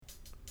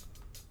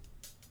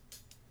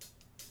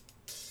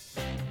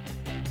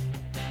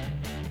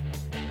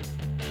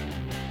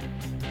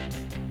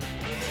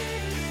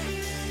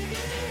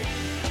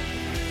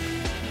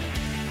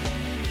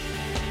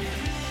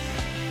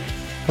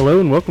Hello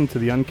and welcome to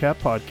the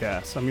Uncapped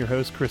Podcast. I'm your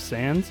host, Chris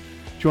Sands.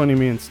 Joining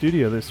me in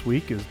studio this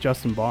week is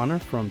Justin Bonner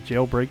from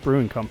Jailbreak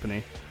Brewing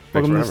Company.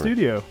 Welcome to the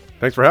studio.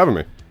 Thanks for having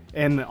me.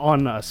 And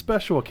on a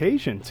special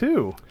occasion,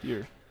 too.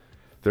 You're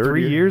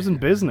 3 years in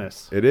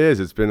business. It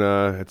is. It's been,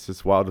 it's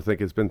just wild to think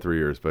it's been 3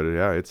 years. But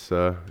yeah, it's,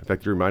 in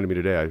fact, you reminded me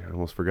today. I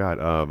almost forgot.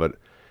 But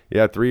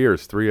yeah, 3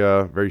 years. Three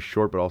very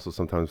short, but also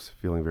sometimes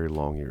feeling very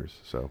long years.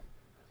 So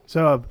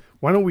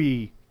why don't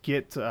we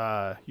get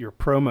your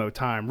promo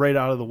time right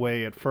out of the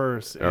way at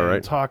first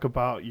and talk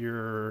about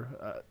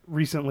your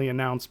recently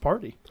announced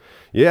party.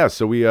 Yeah,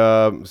 so we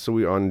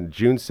on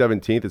June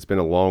 17th, it's been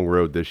a long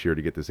road this year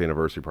to get this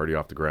anniversary party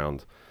off the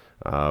ground.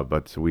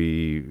 But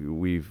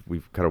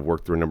we've kind of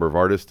worked through a number of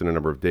artists and a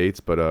number of dates,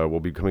 but we'll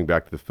be coming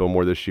back to the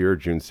Fillmore this year,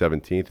 June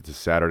 17th. It's a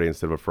Saturday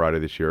instead of a Friday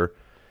this year.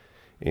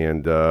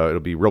 And it'll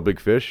be Real Big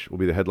Fish will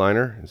be the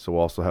headliner. And so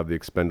we'll also have the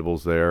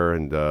Expendables there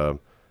and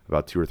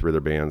about 2 or 3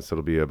 other bands. So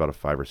it'll be about a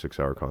 5 or 6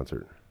 hour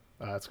concert.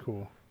 That's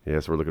cool. Yeah,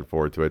 so we're looking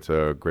forward to it. It's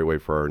a great way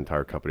for our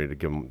entire company to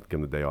give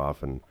them the day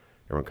off, and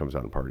everyone comes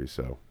out and parties.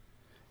 So,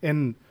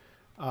 and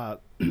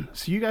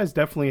so you guys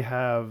definitely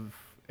have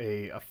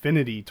a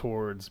affinity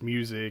towards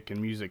music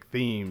and music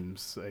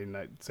themes, and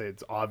I'd say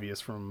it's obvious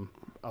from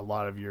a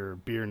lot of your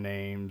beer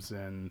names.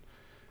 And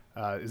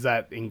is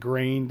that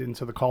ingrained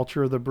into the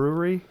culture of the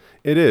brewery?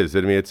 It is.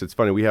 I mean, it's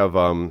funny. We have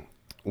when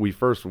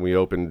we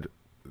opened,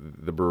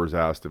 the brewers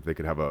asked if they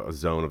could have a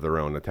zone of their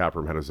own. The tap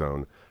room had a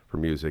zone for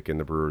music, and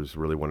the brewers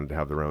really wanted to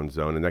have their own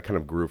zone, and that kind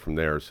of grew from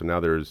there. So now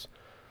there's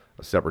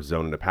a separate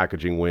zone in the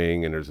packaging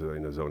wing, and there's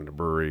a zone in the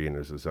brewery, and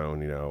there's a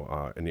zone,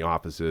 in the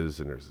offices,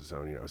 and there's a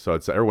zone, So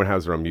it's everyone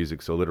has their own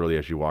music. So literally,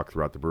 as you walk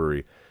throughout the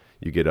brewery,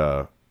 you get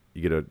a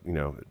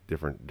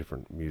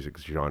different music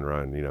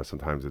genre, and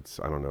sometimes it's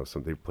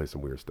they play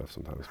some weird stuff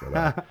sometimes,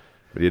 but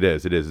but it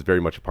is it's very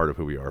much a part of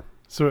who we are.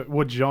 So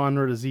what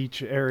genre does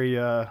each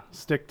area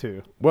stick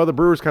to? Well, the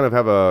brewers kind of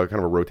have a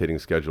rotating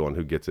schedule on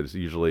who gets it. It's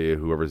usually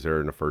whoever's there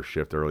in the first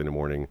shift early in the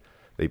morning.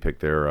 They pick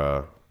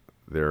their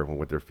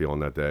what they're feeling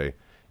that day,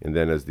 and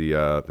then as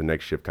the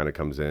next shift kind of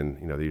comes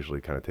in, they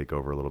usually kind of take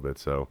over a little bit.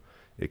 So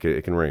it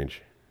can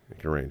range. It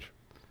can range.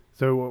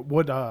 So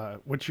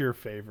what's your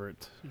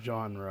favorite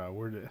genre?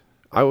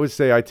 I would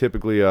say I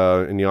typically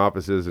in the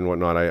offices and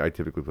whatnot. I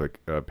typically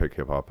pick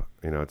hip hop.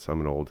 I'm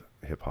an old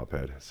hip hop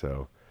head.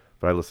 So,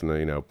 but I listen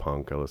to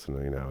punk. I listen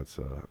to it's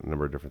a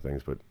number of different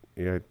things. But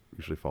yeah, it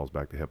usually falls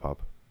back to hip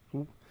hop.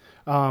 Cool.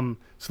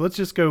 So let's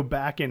just go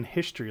back in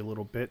history a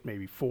little bit,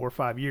 maybe 4 or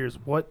 5 years.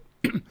 What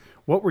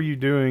were you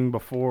doing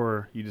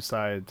before you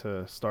decided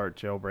to start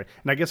Jailbreak?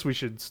 And I guess we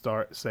should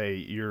say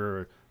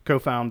you're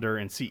co-founder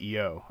and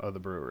CEO of the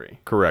brewery.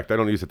 Correct. I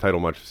don't use the title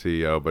much,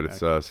 CEO, but it's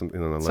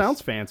something.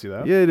 Sounds fancy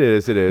though. Yeah, it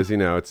is. It is.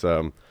 It's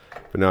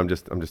but no, I'm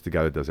just the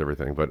guy that does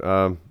everything. But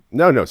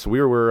no. So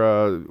we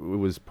were it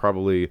was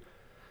probably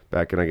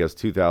back in, I guess,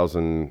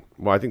 2000.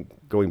 Well, I think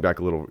going back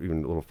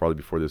even a little farther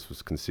before this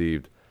was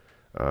conceived.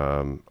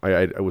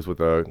 I was with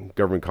a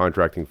government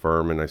contracting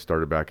firm, and I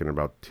started back in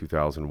about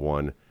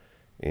 2001,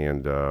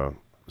 and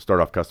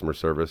started off customer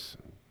service.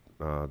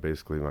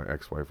 Basically, my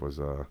ex-wife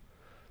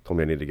told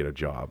me I needed to get a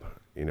job.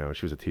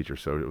 She was a teacher,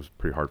 so it was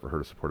pretty hard for her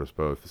to support us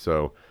both.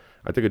 So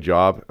I took a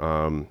job.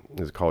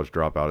 As a college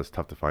dropout, it's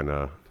tough to find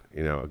a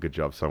good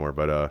job somewhere.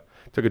 But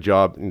took a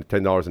job,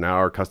 $10 an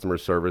hour, customer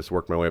service,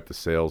 worked my way up to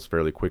sales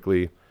fairly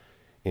quickly.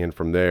 And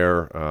from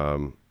there,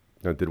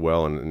 I did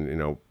well.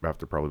 And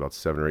after probably about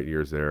 7 or 8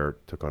 years there,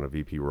 took on a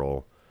VP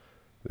role,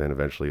 then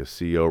eventually a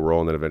CEO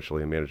role, and then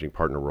eventually a managing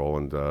partner role.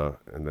 And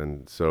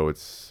then so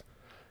it's,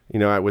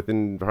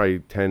 within probably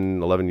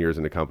 10, 11 years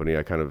in the company,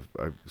 I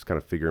was kind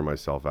of figuring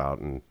myself out,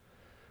 and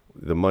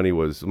the money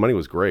was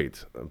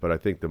great, but I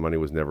think the money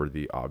was never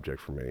the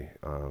object for me.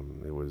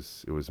 It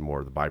was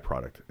more the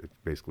byproduct. It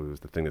basically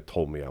was the thing that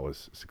told me I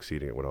was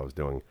succeeding at what I was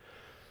doing.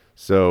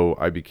 So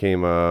I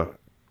became a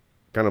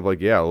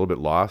little bit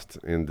lost.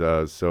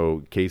 And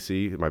so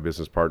Casey, my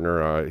business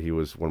partner, he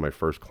was one of my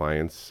first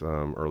clients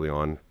early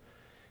on,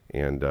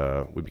 and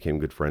we became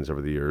good friends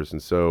over the years.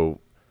 And so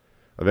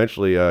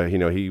eventually,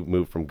 he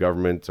moved from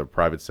government to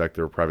private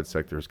sector. Private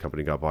sector, his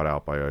company got bought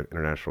out by an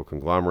international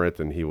conglomerate,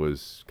 and he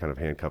was kind of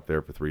handcuffed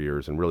there for 3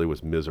 years and really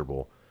was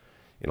miserable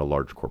in a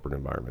large corporate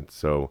environment.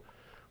 So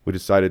we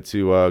decided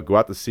to go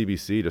out to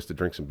CBC just to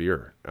drink some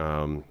beer.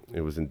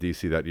 It was in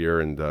DC that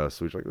year, and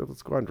so we were like,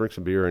 let's go out and drink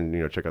some beer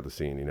and check out the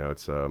scene. And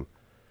so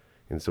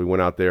we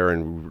went out there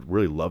and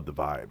really loved the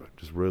vibe.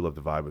 Just really loved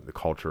the vibe of the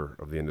culture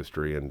of the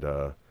industry. And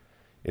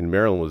in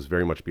Maryland was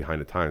very much behind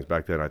the times.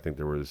 Back then, I think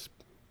there was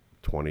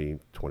 20,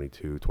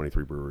 22,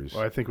 23 breweries.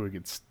 Well, I think we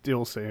could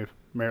still say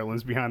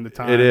Maryland's behind the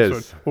times. It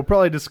is. So we'll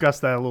probably discuss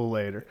that a little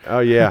later. Oh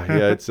yeah.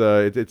 It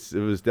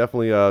was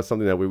definitely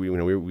something that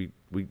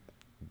we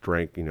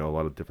drank, a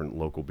lot of different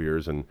local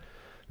beers, and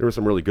there were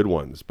some really good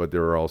ones, but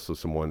there were also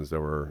some ones that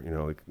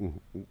were,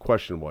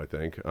 questionable, I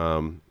think.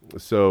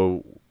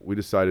 So we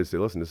decided to say,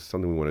 listen, this is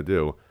something we want to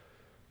do.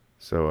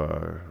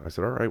 So I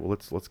said, all right, well,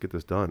 let's get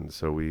this done.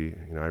 So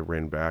I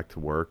ran back to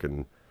work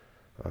and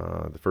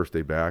The first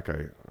day back,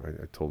 I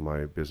told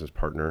my business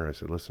partner, I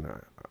said, listen,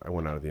 I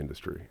want out of the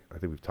industry. I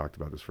think we've talked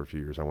about this for a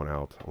few years. I want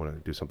out. I want to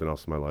do something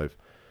else in my life.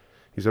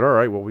 He said, all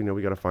right, well, we know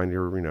we got to find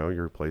your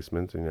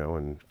replacement,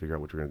 and figure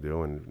out what you're going to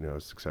do,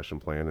 and, succession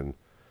plan in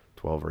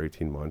 12 or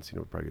 18 months,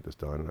 probably get this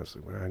done. And I was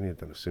like, well, I need it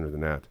done sooner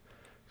than that.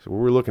 So what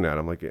we're looking at,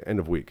 I'm like, end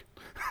of week.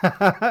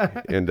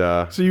 And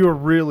so you were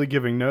really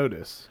giving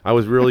notice. I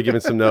was really giving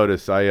some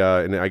notice.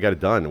 And I got it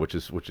done, which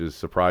is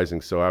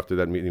surprising. So after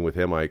that meeting with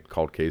him, I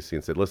called Casey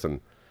and said, listen,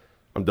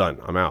 I'm done.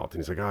 I'm out.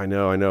 And he's like, oh, I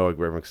know.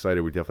 I'm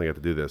excited. We definitely got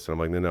to do this. And I'm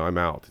like, no, I'm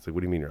out. He's like,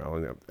 what do you mean you're out?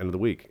 End of the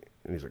week.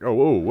 And he's like, oh,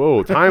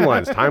 whoa,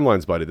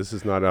 timelines, buddy. This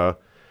is not,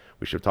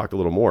 we should have talked a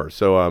little more.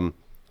 So,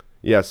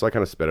 so I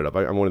kind of sped it up.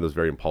 I'm one of those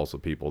very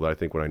impulsive people that I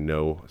think when I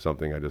know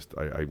something,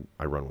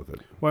 I run with it.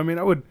 Well, I mean,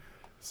 I would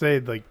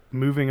say like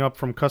moving up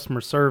from customer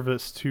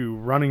service to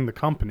running the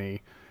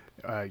company,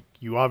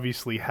 you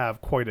obviously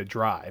have quite a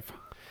drive.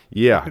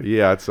 Yeah.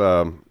 It's,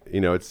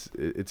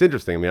 it's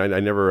interesting. I mean, I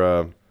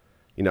never,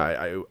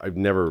 I've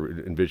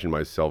never envisioned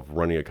myself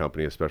running a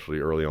company, especially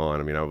early on.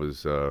 I mean, I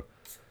was,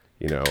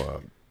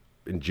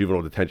 in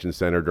juvenile detention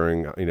center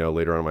during,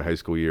 later on in my high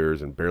school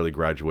years, and barely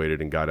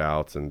graduated and got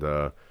out, and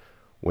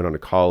went on to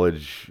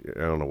college.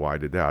 I don't know why I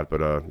did that,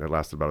 but it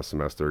lasted about a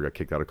semester. Got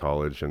kicked out of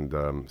college, and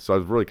so I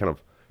was really kind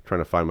of trying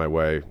to find my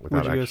way.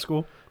 Where'd you go to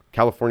school?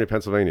 California,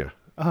 Pennsylvania.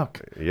 Oh,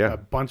 yeah. A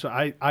bunch of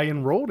I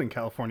enrolled in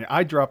California.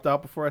 I dropped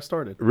out before I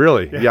started.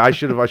 Really? Yeah. I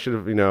should have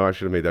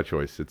made that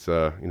choice. It's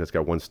it's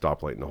got one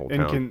stoplight in the whole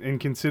town. And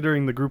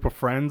considering the group of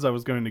friends I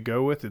was going to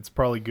go with, it's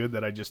probably good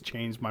that I just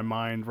changed my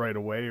mind right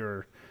away,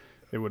 or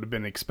it would have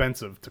been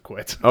expensive to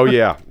quit. Oh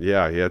yeah.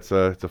 It's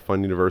a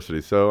fun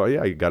university. So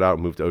I got out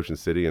and moved to Ocean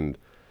City, and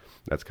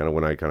that's kind of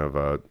when I kind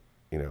of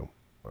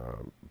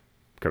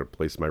kind of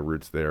placed my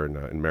roots there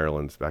in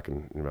Maryland back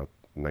in about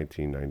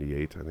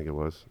 1998, I think it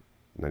was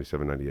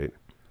 97, 98.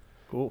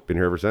 Cool. Been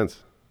here ever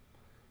since.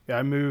 Yeah,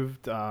 I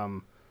moved.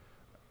 I'm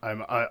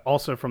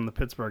also from the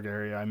Pittsburgh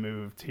area. I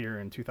moved here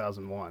in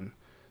 2001.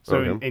 So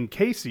Okay. and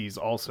Casey's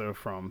also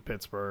from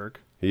Pittsburgh.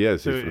 He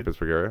is. So He's from the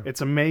Pittsburgh area.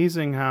 It's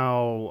amazing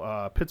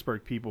how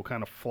Pittsburgh people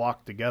kind of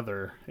flock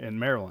together in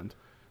Maryland.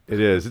 It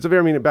is. It's a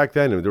very, back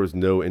then there was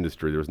no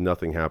industry. There was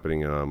nothing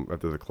happening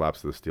after the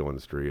collapse of the steel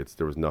industry.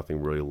 There was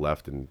nothing really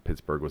left, and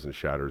Pittsburgh was in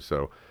shatters,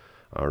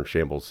 or in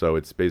shambles. So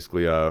it's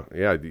basically,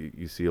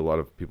 you see a lot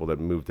of people that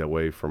moved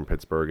away from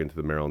Pittsburgh into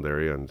the Maryland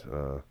area, and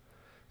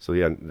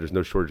there's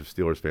no shortage of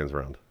Steelers fans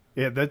around.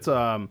 Yeah, that's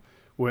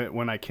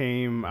when I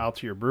came out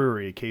to your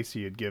brewery,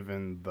 Casey had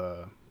given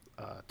the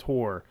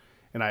tour.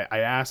 And I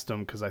asked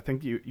him, because I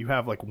think you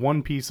have like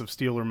one piece of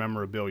Steeler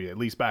memorabilia, at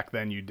least back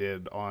then you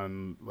did,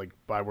 on like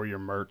by where your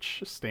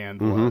merch stand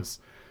was.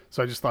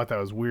 So I just thought that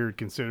was weird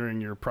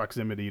considering your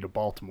proximity to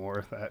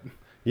Baltimore.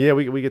 Yeah,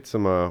 we get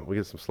some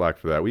slack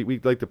for that. We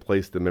like to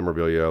place the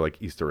memorabilia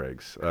like Easter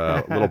eggs,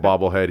 a little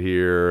bobblehead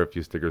here, a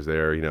few stickers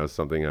there,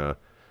 something.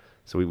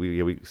 So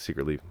we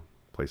secretly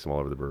place them all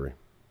over the brewery.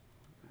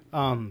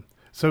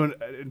 So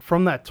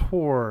from that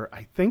tour,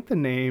 I think the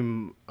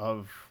name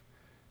of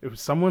it was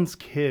someone's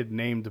kid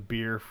named a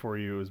beer for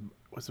you.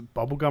 Was it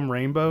Bubblegum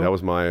Rainbow? That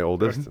was my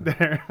oldest.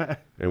 There.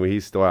 And he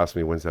still asks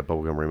me, when's that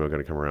Bubblegum Rainbow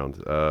going to come around?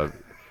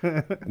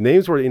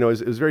 Names were, it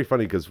was very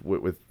funny because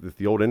with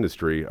the old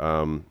industry,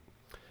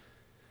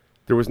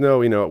 there was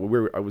no,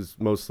 I was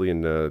mostly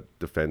in the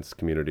defense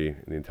community,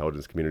 in the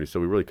intelligence community,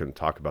 so we really couldn't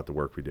talk about the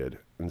work we did.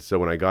 And so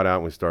when I got out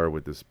and we started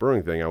with this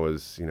brewing thing, I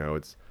was,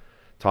 it's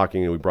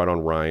talking, and we brought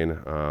on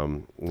Ryan,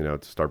 to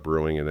start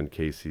brewing, and then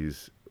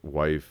Casey's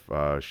wife,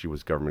 she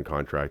was government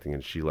contracting,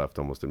 and she left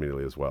almost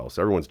immediately as well.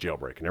 So everyone's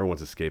jailbreaking,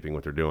 everyone's escaping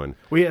what they're doing.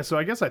 Well, yeah. So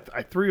I guess I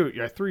threw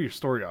your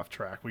story off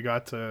track. We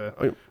got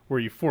to where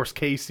you forced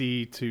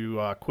Casey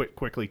to quit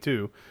quickly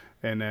too,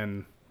 and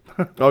then.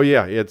 Oh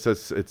yeah, it's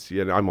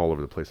I'm all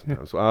over the place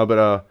sometimes.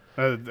 But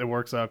it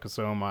works out because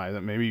so am I.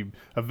 That maybe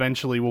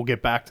eventually we'll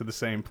get back to the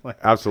same place.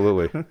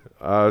 Absolutely.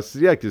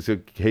 So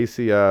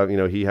Casey,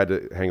 he had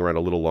to hang around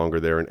a little longer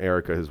there, and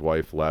Erica, his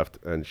wife, left,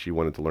 and she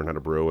wanted to learn how to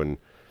brew, and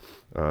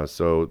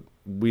so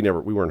we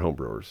weren't home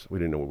brewers. We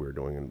didn't know what we were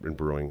doing in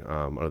brewing,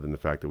 other than the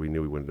fact that we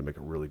knew we wanted to make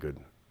a really good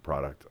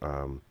product.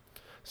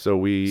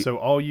 So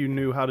all you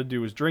knew how to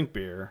do was drink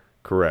beer.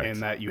 Correct.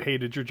 And that you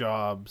hated your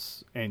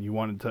jobs and you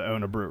wanted to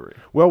own a brewery.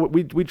 Well,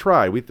 we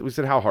tried. We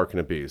said, how hard can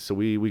it be? So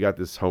we got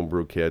this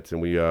homebrew kit,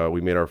 and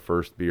we made our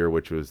first beer,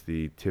 which was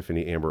the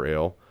Tiffany Amber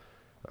Ale.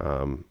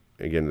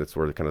 Again, that's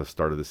where the kind of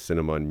start of the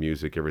cinema and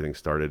music, everything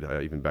started.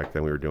 Even back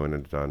then we were doing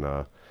it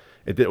on,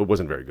 it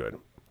wasn't very good.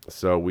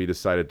 So we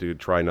decided to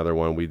try another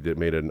one. We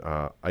made an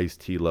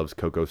Iced Tea Loves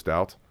Cocoa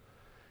Stout.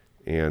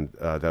 And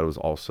that was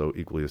also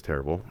equally as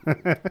terrible.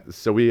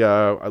 So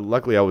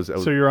luckily I was.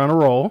 So you're on a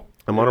roll.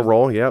 I'm on a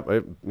roll. Yep.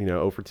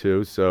 0 for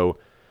 2. So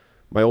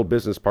my old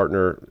business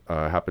partner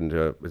happened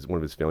to, as one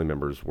of his family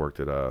members worked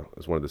at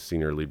as one of the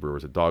senior lead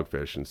brewers at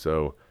Dogfish, and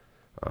so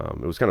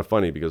it was kind of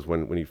funny because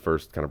when he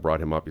first kind of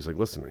brought him up, he's like,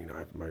 listen,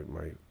 my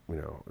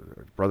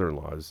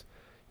brother-in-law is,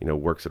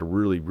 works at a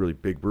really, really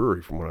big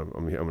brewery from what I'm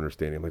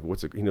understanding. I'm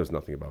like, he knows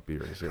nothing about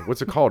beer. He's like,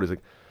 what's it called? He's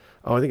like,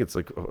 oh, I think it's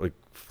like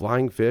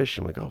flying fish.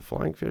 I'm like, oh,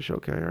 flying fish.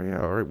 Okay,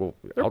 yeah, all right. Well,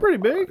 They're pretty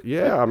big.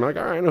 yeah, I'm like,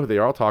 all right, I know who they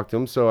are. I'll talk to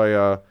them. So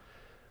I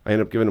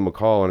ended up giving him a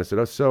call and I said,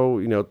 oh, so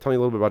tell me a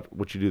little bit about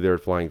what you do there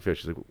at Flying Fish.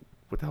 He's like,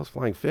 what the hell's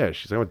Flying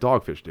Fish? He's like, I'm a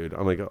dogfish dude.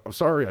 I'm like, oh, I'm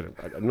sorry, I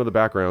know the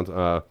background.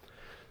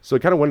 So I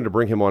kind of wanted to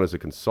bring him on as a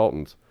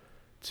consultant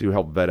to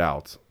help vet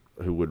out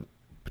who would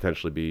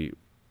potentially be,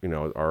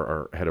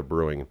 our head of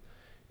brewing.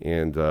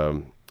 And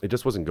it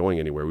just wasn't going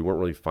anywhere. We weren't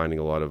really finding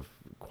a lot of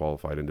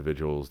qualified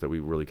individuals that we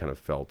really kind of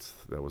felt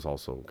that was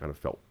also kind of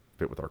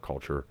fit with our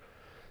culture.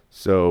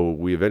 So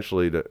we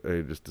eventually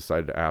just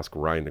decided to ask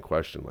Ryan the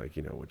question, like,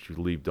 would you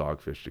leave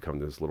Dogfish to come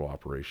to this little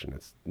operation?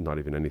 It's not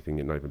even anything,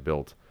 not even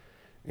built.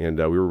 And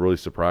we were really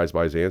surprised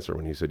by his answer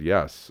when he said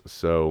yes.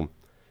 So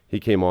he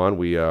came on.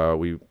 We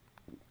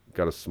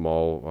got a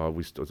small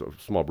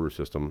brew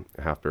system,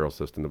 a half barrel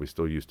system that we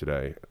still use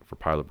today for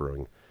pilot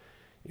brewing,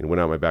 and went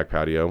out my back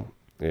patio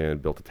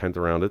and built a tent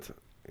around it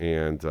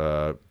and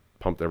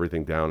pumped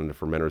everything down into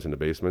fermenters in the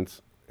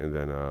basements. And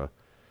then,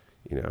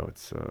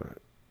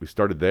 we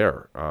started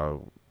there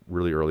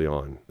really early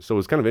on. So it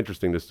was kind of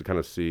interesting just to kind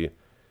of see,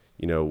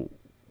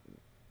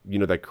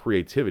 that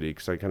creativity,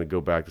 because I kind of go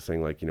back to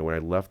saying, like, when I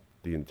left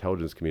the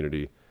intelligence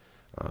community,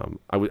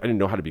 I didn't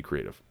know how to be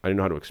creative. I didn't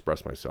know how to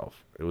express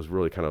myself. It was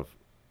really kind of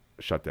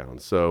shut down.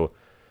 So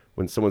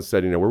when someone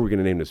said, where are we going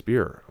to name this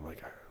beer? I'm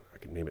like, I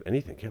can name it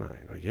anything, can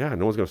I? Like, yeah,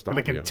 no one's going to stop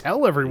me. They can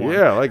tell everyone.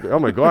 Yeah, like, oh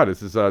my God,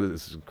 this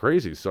is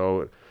crazy.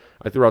 So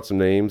I threw out some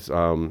names.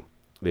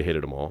 They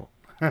hated them all.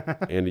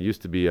 And it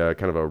used to be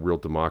kind of a real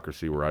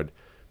democracy where I'd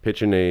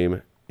pitch a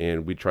name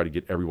and we'd try to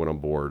get everyone on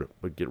board,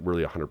 but get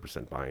really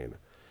 100% buy-in.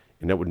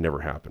 And that would never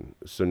happen.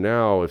 So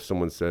now if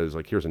someone says,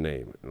 like, here's a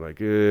name, like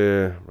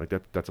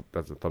that's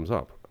a thumbs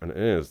up. And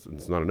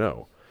it's not a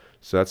no.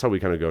 So that's how we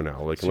kind of go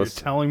now. Like, so you're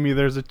telling me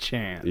there's a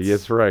chance.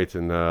 Yes, right.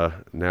 And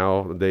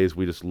nowadays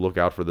we just look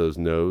out for those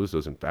no's,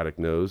 those emphatic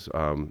no's.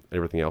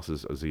 Everything else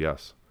is a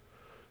yes.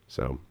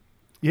 So.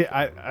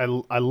 Yeah,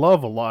 I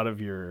love a lot of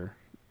your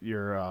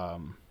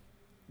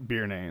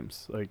beer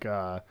names, like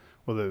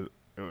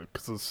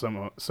because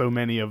so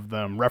many of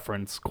them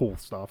reference cool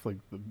stuff, like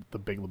the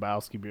Big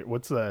Lebowski beer.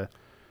 What's the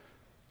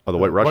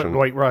White Russian?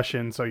 White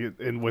Russian. So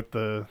and with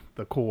the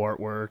cool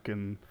artwork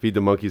and Feed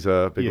the Monkeys,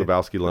 Big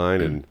Lebowski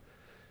line, and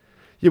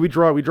we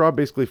draw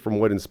basically from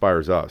what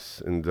inspires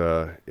us, and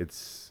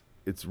it's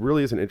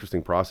really is an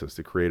interesting process.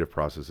 The creative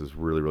process is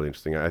really, really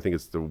interesting. I think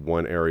it's the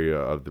one area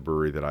of the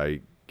brewery that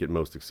I get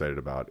most excited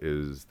about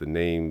is the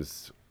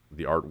names,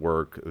 the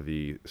artwork,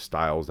 the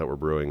styles that we're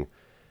brewing,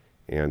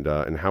 and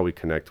how we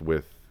connect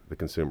with the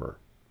consumer.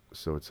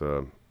 So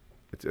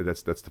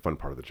that's the fun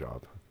part of the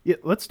job. Yeah,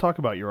 let's talk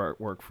about your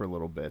artwork for a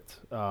little bit,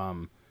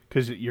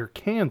 because your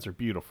cans are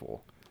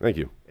beautiful. Thank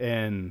you.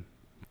 And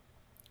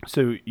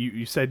so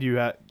you said you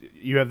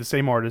have the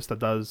same artist that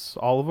does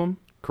all of them?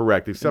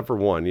 Correct, except for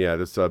one. Yeah,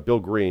 this Bill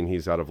Green.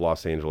 He's out of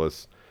Los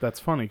Angeles. That's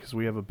funny because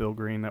we have a Bill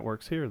Green that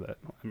works here.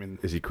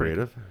 Is he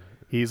creative?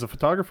 He's a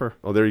photographer.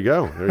 Oh, there you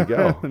go.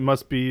 It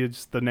must be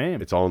just the name.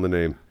 It's all in the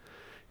name.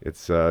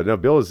 It's no,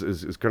 Bill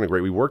is kind of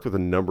great. We worked with a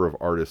number of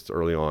artists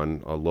early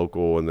on,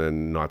 local and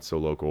then not so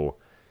local.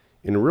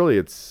 And really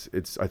it's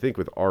I think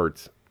with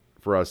art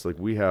for us, like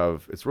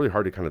it's really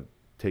hard to kind of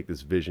take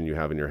this vision you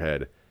have in your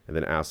head and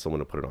then ask someone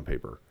to put it on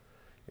paper.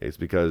 It's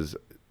because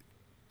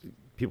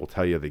people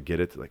tell you they get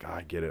it, like,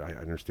 I get it, I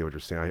understand what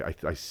you're saying,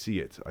 I see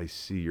it, I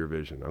see your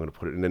vision, I'm going to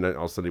put it, and then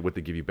all of a sudden what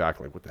they give you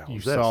back, like, what the hell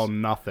is this? You saw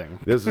nothing.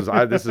 This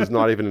is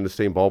not even in the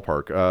same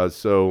ballpark.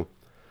 So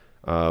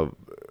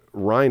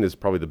Ryan is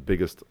probably the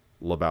biggest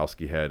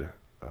Lebowski head,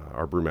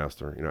 our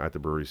brewmaster, at the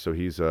brewery. So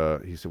he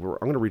said, I'm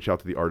going to reach out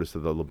to the artist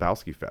of the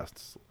Lebowski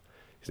Fests.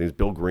 His name's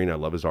Bill Green. I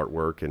love his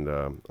artwork, and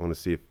I want to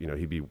see if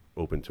he'd be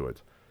open to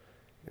it.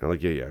 And I'm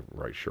like, yeah,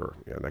 right, sure.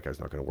 Yeah, that guy's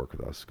not going to work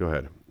with us. Go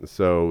ahead.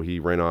 So he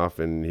ran off,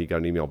 and he got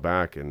an email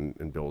back,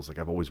 and Bill's like,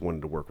 I've always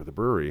wanted to work with a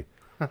brewery.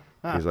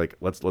 He's like,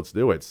 let's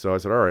do it. So I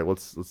said, all right,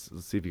 let's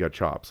see if you got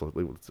chops.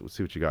 Let's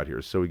see what you got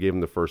here. So we gave him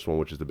the first one,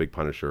 which is the Big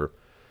Punisher,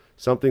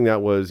 something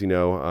that was,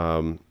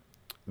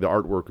 the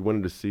artwork. We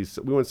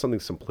wanted something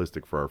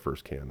simplistic for our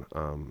first can,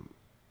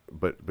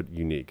 but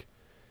unique.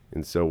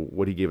 And so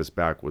what he gave us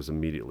back was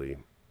immediately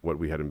what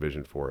we had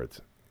envisioned for it.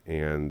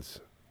 And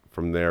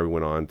from there, we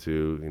went on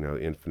to,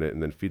 Infinite,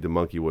 and then Feed the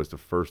Monkey was the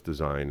first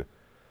design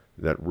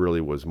that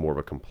really was more of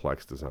a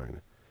complex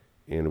design.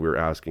 And we were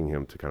asking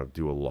him to kind of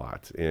do a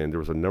lot. And there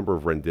was a number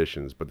of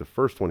renditions, but the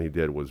first one he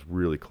did was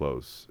really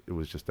close. It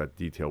was just that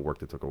detail work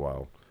that took a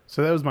while.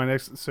 So that was my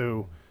next.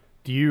 So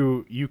do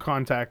you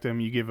contact him,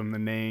 you give him the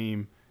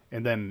name,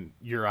 and then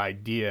your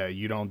idea,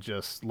 you don't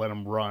just let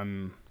him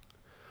run?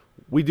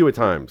 We do at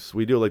times.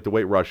 We do like the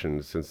White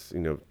Russian, since,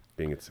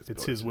 being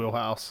it's his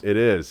wheelhouse. It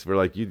is. We're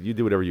like, you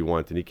do whatever you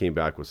want. And he came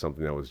back with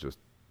something that was just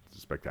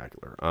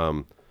spectacular.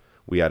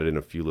 We added in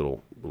a few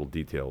little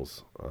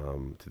details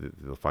to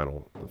the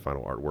final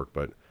artwork,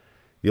 but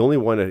the only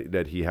one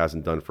that he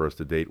hasn't done for us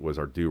to date was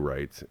our Do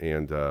Right.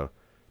 And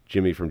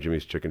Jimmy from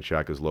Jimmy's Chicken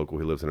Shack is local.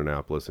 He lives in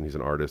Annapolis, and he's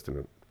an artist and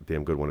a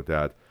damn good one at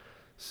that.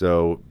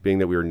 So being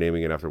that we were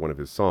naming it after one of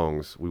his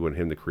songs, we wanted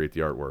him to create the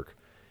artwork.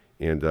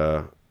 And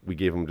we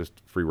gave him just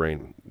free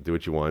reign, do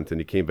what you want. And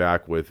he came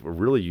back with a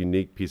really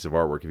unique piece of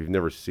artwork. If you've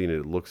never seen it,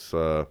 it looks,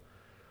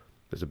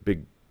 there's a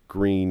big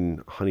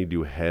green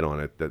honeydew head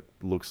on it that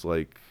looks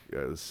like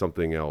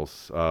something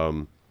else.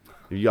 I'll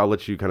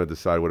let you kind of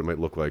decide what it might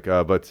look like.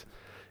 But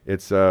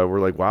it's, we're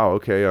like, wow,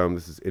 okay,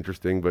 this is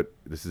interesting, but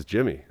this is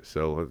Jimmy.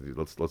 So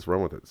let's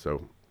run with it.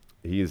 So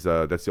he's,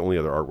 that's the only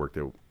other artwork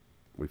that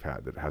we've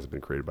had that hasn't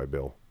been created by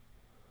Bill.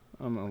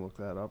 I'm gonna look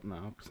that up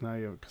now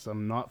because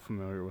I'm not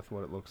familiar with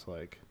what it looks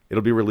like.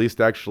 It'll be released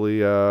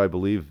actually, I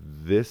believe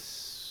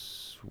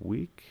this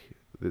week.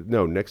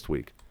 No, next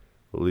week.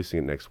 We're releasing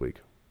it next week.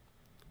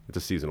 It's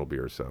a seasonal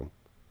beer, so.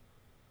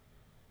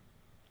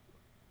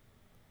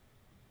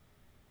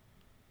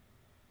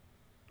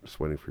 Just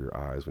waiting for your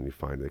eyes when you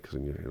find it, because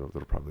it'll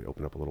probably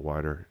open up a little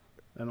wider.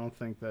 I don't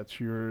think that's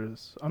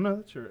yours. Oh no,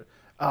 that's yours.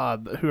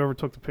 Whoever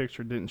took the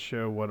picture didn't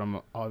show what I'm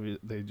obvious.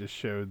 They just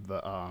showed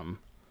the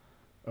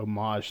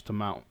homage to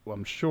Mount. Well,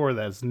 I'm sure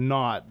that's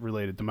not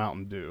related to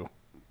Mountain Dew.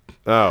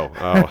 Oh.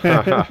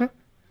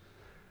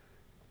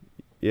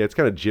 Yeah, it's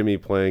kind of Jimmy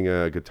playing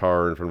a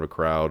guitar in front of a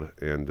crowd,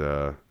 and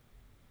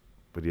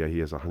but yeah, he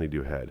has a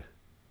honeydew head.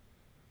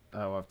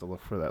 I'll have to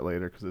look for that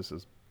later because this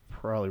is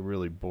probably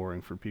really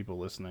boring for people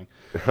listening.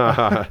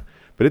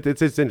 But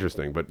it's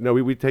interesting. But no,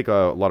 we take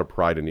a lot of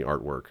pride in the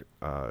artwork.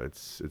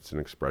 It's an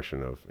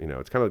expression of,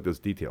 it's kind of like those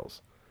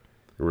details.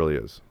 It really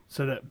is.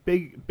 So that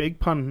Big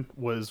Pun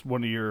was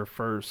one of your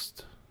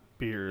first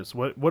beers.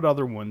 What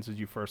other ones did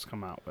you first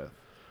come out with?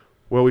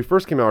 Well, we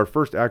first came out, our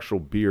first actual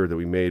beer that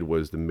we made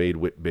was the Made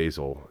Wit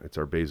Basil. It's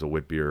our basil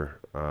wit beer.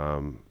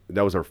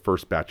 That was our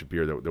first batch of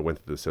beer that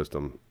went through the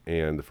system,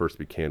 and the first to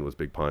be canned was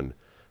Big Pun.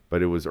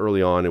 But it was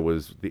early on, it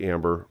was the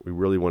amber. We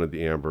really wanted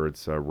the amber.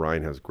 It's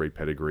Ryan has great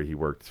pedigree. He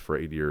worked for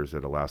 8 years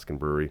at Alaskan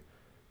Brewery.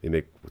 They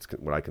make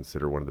what I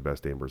consider one of the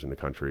best ambers in the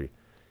country.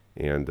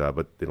 And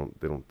but they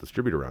don't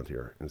distribute around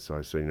here. And so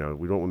I say,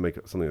 we don't want to make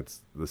something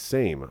that's the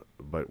same,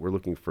 but we're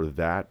looking for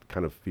that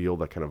kind of feel,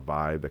 that kind of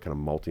vibe, that kind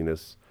of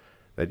maltiness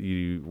that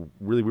we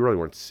really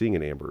weren't seeing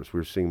in ambers. We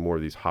were seeing more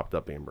of these hopped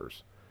up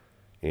ambers,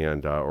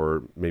 and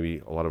or maybe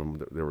a lot of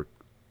them they were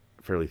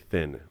fairly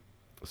thin.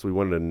 So we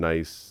wanted a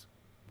nice,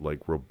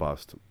 like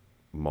robust,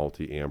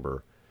 malty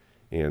amber,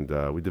 and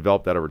we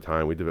developed that over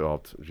time.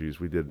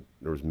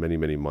 There was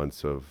many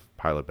months of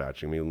pilot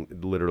batching. I mean,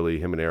 literally,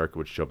 him and Erica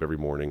would show up every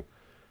morning.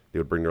 They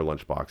would bring their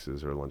lunch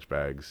boxes or lunch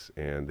bags,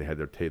 and they had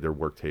their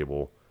work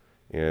table,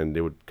 and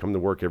they would come to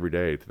work every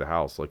day to the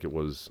house like it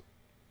was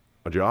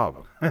a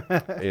job.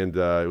 And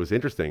it was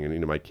interesting.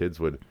 And my kids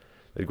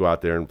they'd go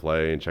out there and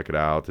play and check it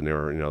out, and they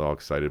were all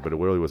excited. But it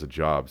really was a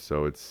job.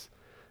 So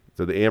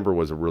the amber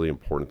was a really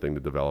important thing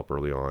to develop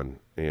early on,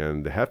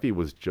 and the Heffy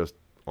was just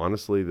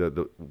honestly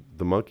the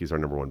Monkey's our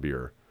number one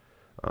beer.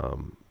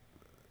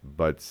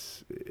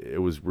 But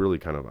it was really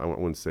kind of, I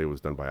wouldn't say it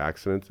was done by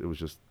accident. It was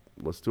just,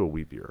 let's do a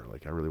wheat beer.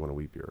 Like, I really want a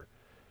wheat beer.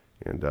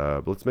 And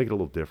but let's make it a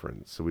little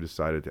different. So we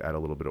decided to add a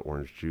little bit of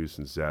orange juice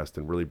and zest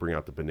and really bring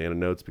out the banana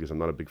notes, because I'm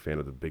not a big fan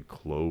of the big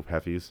clove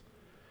Heffies.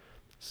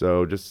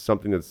 So just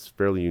something that's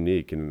fairly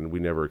unique, and we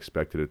never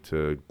expected it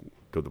to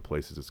go the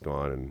places it's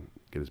gone and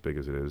get as big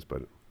as it is.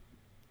 But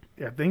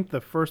yeah, I think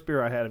the first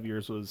beer I had of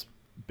yours was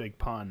Big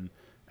Pun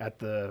at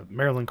the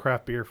Maryland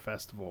Craft Beer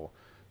Festival.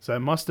 So it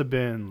must have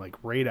been like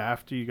right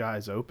after you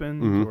guys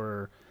opened, Mm-hmm.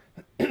 or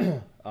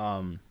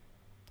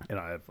and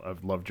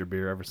I've loved your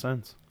beer ever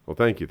since. well,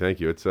 thank you.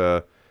 It's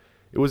it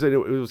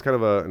was kind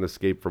of an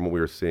escape from what we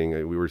were seeing.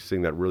 We were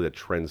seeing that really a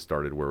trend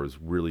started where it was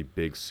really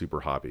big,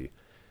 super hoppy.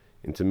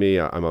 And to me,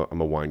 I'm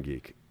a wine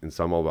geek, and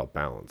so I'm all about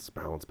balance.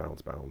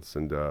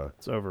 And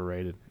It's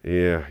overrated.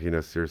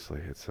 yeah,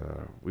 seriously, it's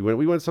we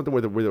went something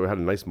where it had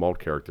a nice malt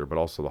character, but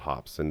also the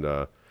hops. And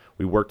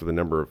we worked with a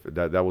number of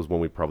that was one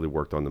we probably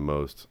worked on the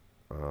most,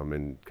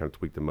 and kind of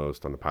tweaked the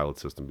most on the pilot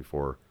system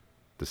before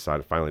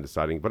finally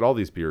deciding. But all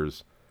these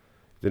beers,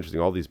 it's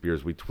interesting. All these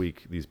beers, we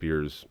tweak these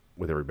beers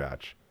with every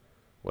batch.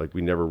 Like,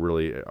 we never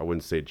really, I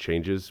wouldn't say it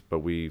changes, but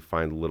we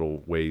find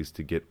little ways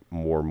to get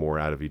more and more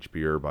out of each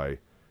beer by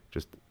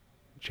just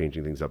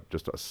changing things up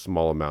just a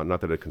small amount.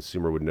 Not that a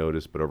consumer would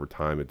notice, but over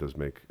time it does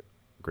make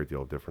a great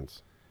deal of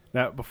difference.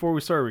 Now, before we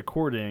started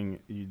recording,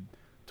 you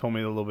told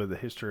me a little bit of the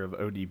history of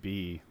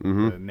ODB,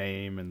 Mm-hmm. the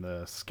name and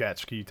the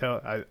sketch. Can you tell?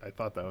 I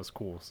thought that was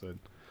cool. So,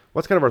 Well,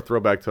 it's kind of our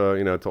throwback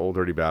to to Old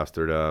Dirty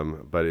Bastard.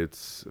 But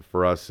it's,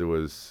 for us, it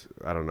was,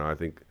 I don't know. I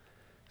think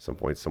at some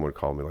point someone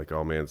called me like,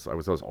 "Oh man, I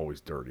was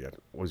always dirty. I was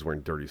always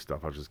wearing dirty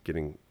stuff. I was just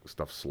getting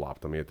stuff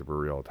slopped on me at the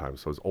brewery all the time."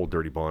 So it was Old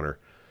Dirty Bonner.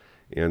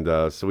 And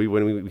so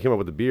when we came up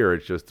with the beer,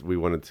 it's just we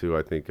wanted to,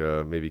 I think,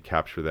 maybe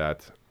capture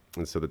that.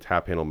 And so the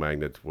tap handle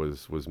magnet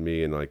was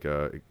me and like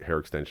hair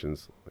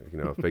extensions,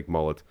 a fake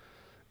mullet,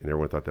 and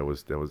everyone thought that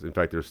was. In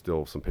fact, there's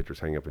still some pictures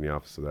hanging up in the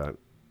office of that.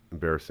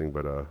 Embarrassing,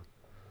 but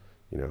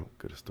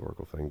good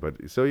historical thing.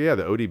 But so yeah,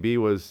 the ODB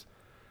was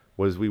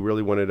we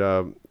really wanted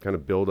to kind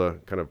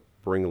of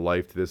bring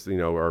life to this.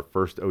 Our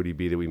first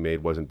ODB that we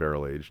made wasn't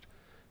barrel aged;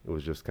 it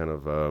was just kind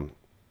of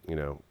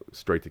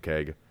straight to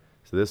keg.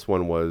 So this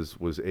one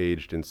was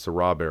aged in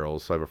Syrah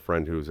barrels. So I have a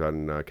friend who's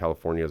in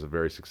California, has a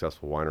very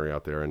successful winery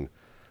out there, and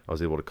I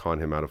was able to con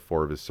him out of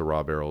 4 of his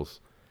Syrah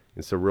barrels.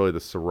 And so really the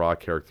Syrah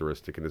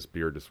characteristic and this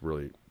beer just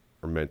really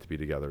are meant to be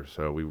together.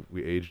 So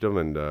we aged them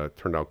and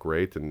turned out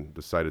great, and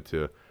decided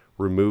to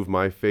remove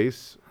my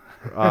face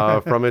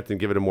from it and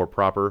give it a more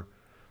proper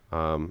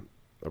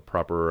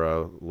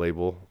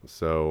label.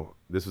 So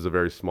this was a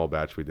very small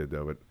batch we did,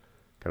 though, but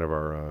kind of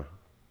our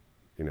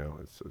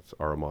it's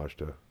our homage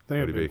to I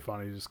think it'd be ODB.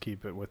 funny to just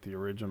keep it with the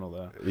original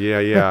though. Yeah.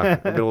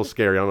 It'd been a little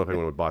scary. I don't know if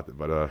anyone would have bought it,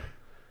 but it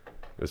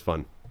was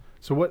fun.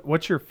 So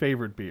what's your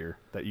favorite beer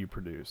that you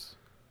produce?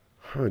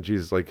 Oh,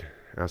 Jesus, like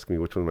asking me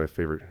which one of my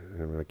favorite.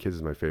 My kids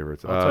is my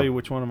favorite. I'll tell you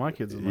which one of my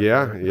kids is my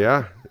favorite.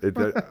 Yeah.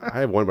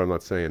 I have one, but I'm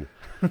not saying.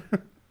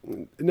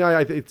 No,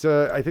 I think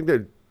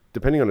that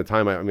depending on the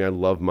time, I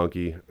love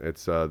Monkey.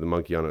 It's the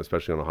Monkey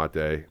especially on a hot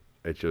day.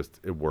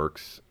 It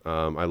works.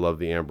 I love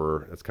the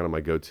Amber. That's kind of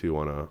my go-to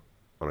on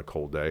a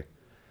cold day.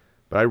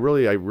 But I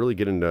really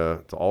get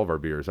into all of our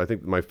beers. I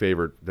think my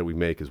favorite that we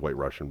make is White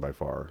Russian by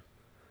far.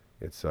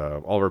 It's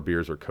all of our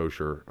beers are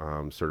kosher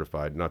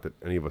certified. Not that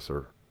any of us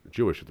are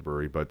Jewish at the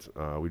brewery, but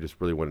we just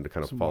really wanted to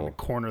kind of follow.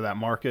 Corner that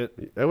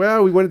market.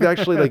 Well, we wanted to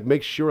actually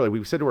make sure,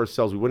 we said to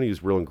ourselves, we want to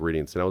use real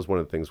ingredients, and that was one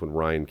of the things when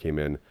Ryan came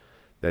in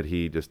that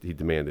he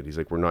demanded. He's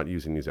like, we're not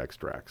using these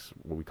extracts,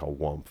 what we call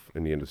WOMF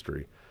in the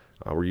industry.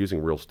 We're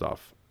using real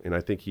stuff, and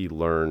I think he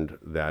learned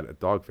that at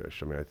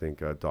Dogfish. I think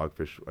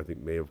Dogfish,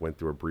 may have went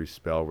through a brief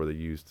spell where they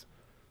used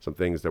some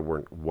things that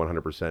weren't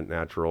 100%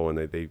 natural, and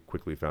they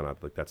quickly found out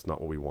that's not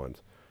what we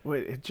want.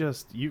 Well,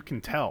 you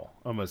can tell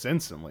almost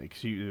instantly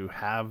because you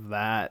have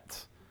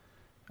that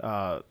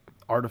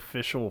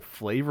artificial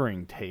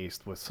flavoring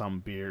taste with some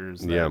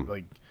beers.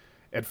 That,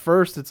 at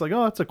first it's like,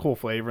 oh, it's a cool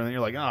flavor, and then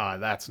you're like,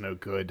 that's no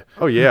good.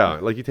 Oh yeah,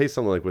 you taste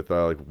something with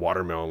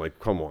watermelon.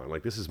 Come on,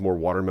 this is more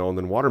watermelon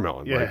than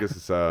watermelon. Yeah. This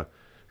is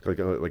like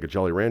a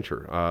Jolly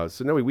Rancher.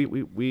 So no, it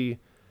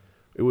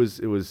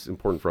was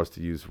important for us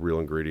to use real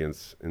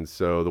ingredients, and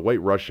so the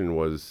White Russian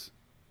was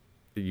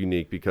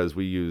unique because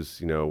we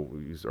use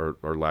our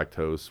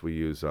lactose. We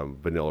use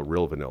vanilla,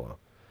 real vanilla.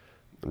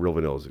 Real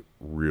vanilla is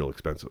real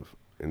expensive.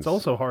 And it's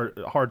also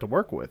hard to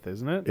work with,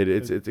 isn't it?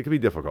 It can be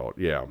difficult,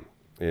 yeah.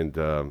 And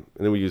then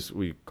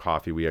we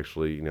coffee. We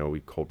actually we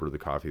cold brew the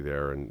coffee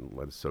there and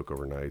let it soak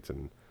overnight.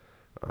 And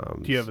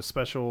do you have a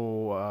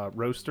special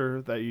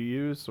roaster that you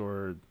use,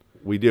 or?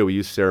 We do. We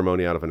use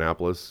Ceremony out of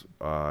Annapolis.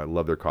 I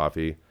love their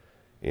coffee.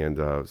 And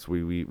so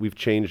we've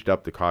changed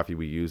up the coffee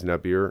we use in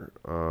that beer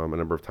a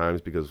number of times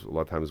because a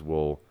lot of times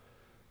we'll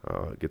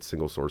get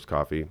single source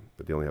coffee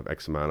that they only have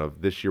X amount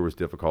of. This year was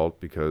difficult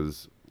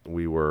because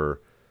we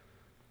were,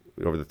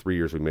 over the 3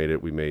 years we made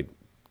it, we made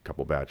a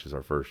couple batches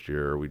our first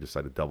year. We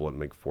decided to double it and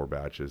make 4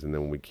 batches. And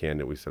then when we canned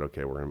it, we said,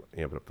 okay, we're going to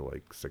amp it up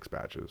to 6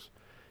 batches.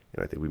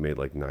 And I think we made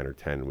 9 or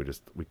 10.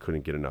 We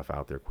couldn't get enough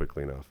out there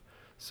quickly enough.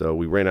 So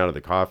we ran out of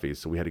the coffee,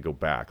 so we had to go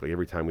back.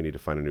 Every time we need to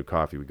find a new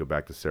coffee, we go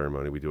back to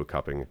Ceremony. We do a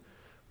cupping.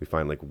 We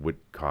find which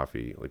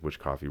coffee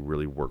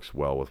really works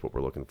well with what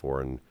we're looking for,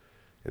 and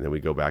then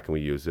we go back and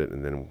we use it.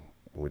 And then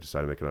when we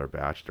decide to make another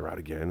batch, they're out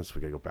again, so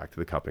we gotta go back to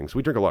the cupping. So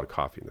we drink a lot of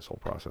coffee in this whole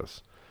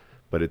process,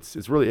 but it's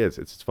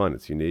fun.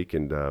 It's unique,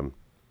 and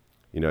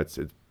it's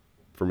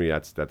for me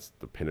that's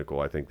the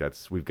pinnacle. I think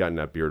we've gotten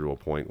that beer to a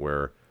point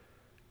where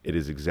it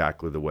is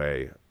exactly the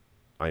way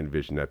I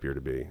envisioned that beer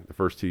to be. The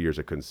first 2 years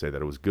I couldn't say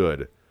that it was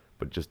good,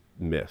 but it just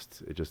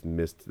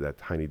missed that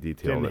tiny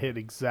detail. Didn't hit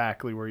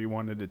exactly where you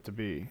wanted it to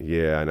be.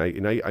 Yeah,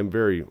 I'm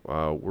very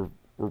we're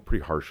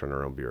pretty harsh on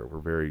our own beer. We're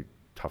very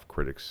tough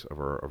critics of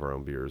our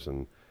own beers,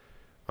 and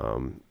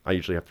I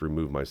usually have to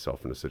remove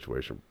myself in a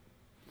situation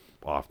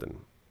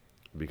often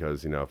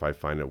because if I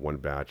find that one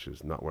batch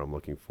is not what I'm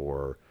looking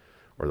for,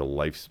 or the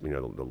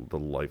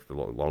the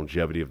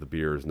longevity of the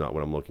beer is not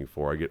what I'm looking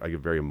for, I get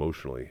very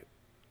emotionally,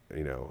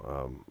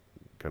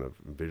 kind of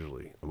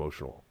visually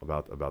emotional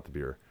about the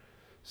beer.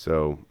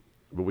 So,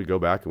 but we go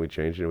back and we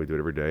change it, and we do it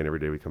every day, and every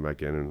day we come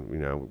back in,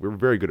 and we're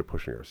very good at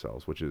pushing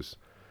ourselves, which is,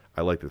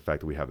 I like the fact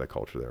that we have that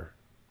culture there.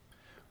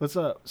 Let's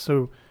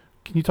so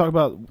can you talk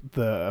about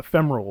the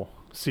Ephemeral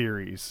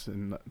series?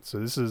 And so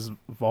this is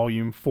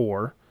volume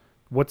 4.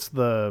 What's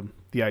the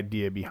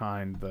idea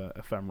behind the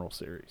Ephemeral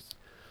series?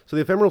 So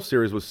the Ephemeral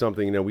series was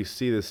something, we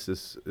see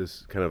this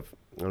kind of,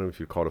 I don't know if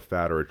you call it a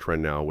fad or a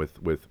trend now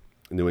with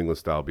New England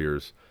style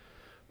beers,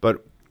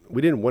 but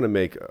we didn't want to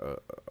make a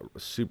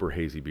super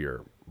hazy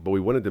beer, but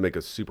we wanted to make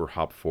a super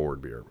hop forward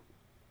beer.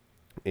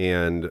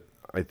 And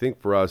I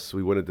think for us,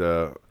 we wanted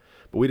to,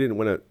 but we didn't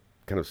want to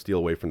kind of steal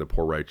away from the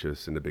Poor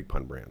Righteous and the Big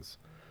Pun brands.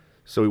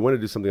 So we wanted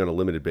to do something on a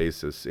limited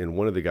basis. And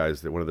one of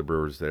the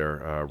brewers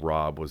there,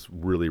 Rob, was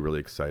really, really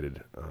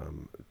excited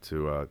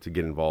to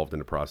get involved in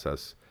the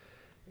process.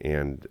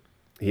 And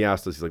he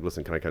asked us, he's like,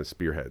 listen, can I kind of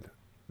spearhead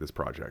this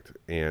project?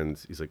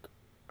 And he's like,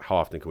 how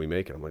often can we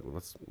make it? I'm like,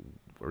 well,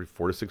 every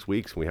 4 to 6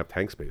 weeks when we have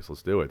tank space,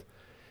 let's do it.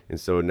 And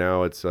so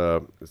now it's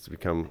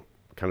become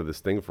kind of this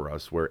thing for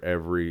us where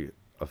every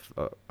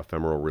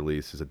Ephemeral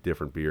release is a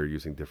different beer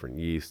using different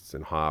yeasts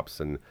and hops.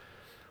 And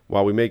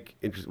while we make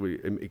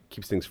it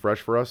keeps things fresh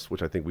for us,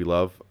 which I think we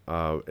love.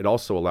 It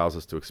also allows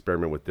us to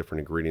experiment with different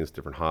ingredients,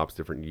 different hops,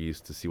 different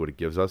yeast to see what it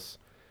gives us.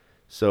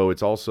 So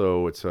it's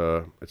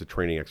a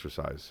training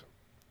exercise.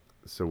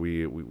 So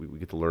we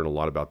get to learn a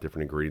lot about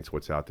different ingredients,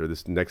 what's out there.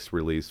 This next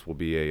release will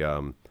be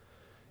it'll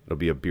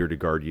be a bière de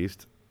garde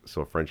yeast,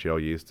 so a French ale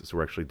yeast. So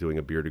we're actually doing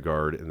a bière de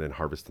garde and then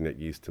harvesting that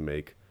yeast to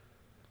make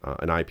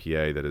an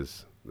IPA that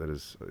is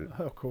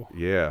Oh, cool.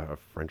 yeah, a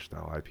French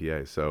style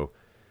IPA. So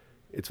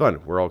it's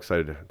fun. We're all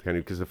excited to kind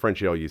of because the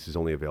French ale yeast is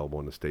only available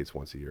in the States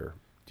once a year.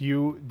 Do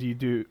you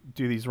do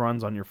these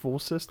runs on your full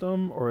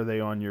system, or are they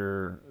on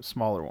your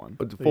smaller one?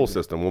 It's a full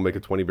system. We'll make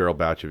a 20-barrel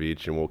batch of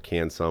each, and we'll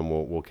can some,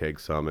 we'll keg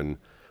some, and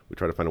we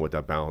try to find out what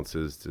that balance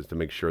is to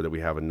make sure that we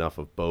have enough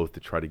of both to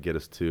try to get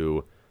us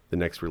to the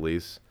next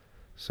release.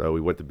 So we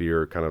want the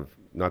beer kind of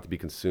not to be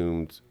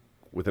consumed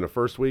within a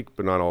first week,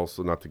 but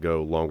not to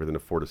go longer than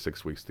 4 to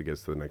 6 weeks to get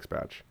us to the next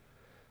batch.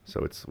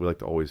 So we like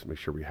to always make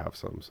sure we have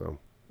some. So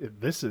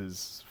This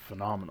is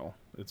phenomenal.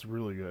 It's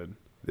really good.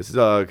 this is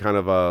a kind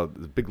of a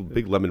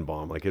big lemon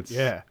bomb. Like it's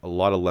Yeah. a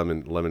lot of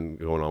lemon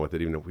going on with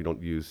it. Even if we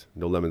don't use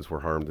no lemons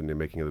were harmed in the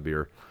making of the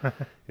beer.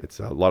 It's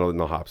a lot on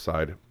the hop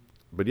side.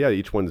 But yeah,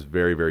 each one's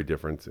very, very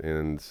different.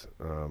 And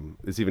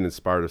it's even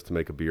inspired us to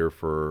make a beer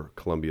for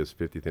Columbia's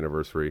 50th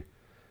anniversary.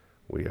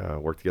 We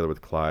worked together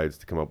with Clyde's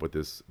to come up with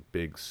this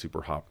big,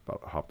 super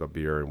hopped up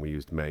beer, and we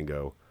used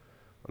mango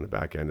on the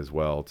back end as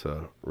well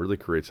to really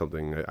create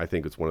something. I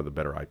think it's one of the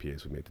better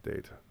IPAs we've made to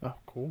date. Oh,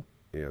 cool.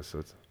 Yeah, so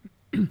it's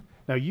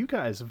Now, you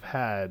guys have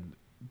had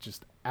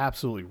just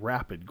absolutely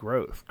rapid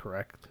growth,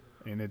 correct?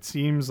 And it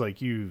seems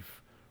like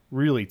you've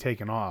really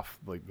taken off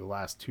like the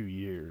last 2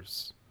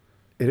 years.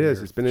 it is.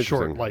 Your It's been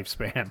interesting. short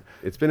lifespan.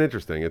 It's been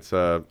interesting. It's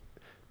the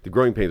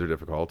growing pains are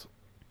difficult.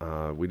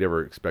 We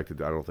never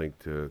expected, I don't think,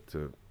 to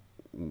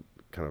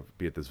kind of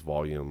be at this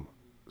volume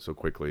so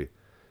quickly.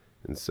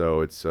 And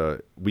so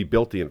we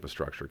built the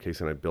infrastructure.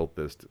 Casey and I built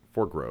this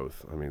for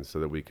growth. I mean, so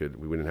that we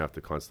wouldn't have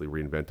to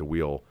constantly reinvent the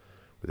wheel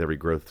with every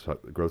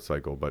growth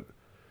cycle. But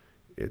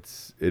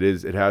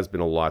it has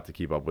been a lot to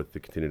keep up with, to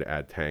continue to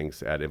add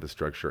tanks, add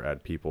infrastructure,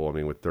 add people. I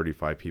mean, with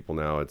 35 people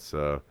now, it's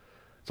a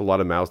lot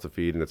of mouths to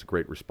feed, and it's a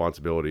great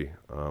responsibility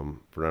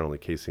for not only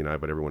Casey and I,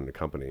 but everyone in the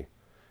company.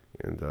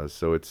 And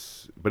so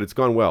it's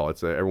gone well.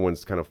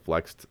 Everyone's kind of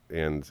flexed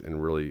and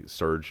really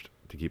surged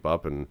to keep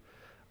up, and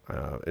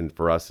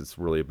for us, it's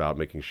really about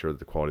making sure that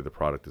the quality of the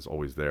product is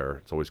always there.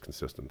 It's always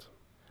consistent.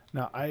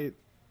 Now, I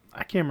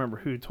can't remember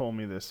who told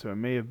me this, so it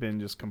may have been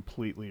just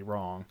completely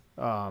wrong,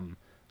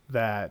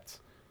 that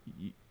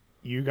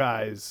you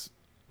guys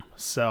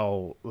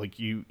sell, like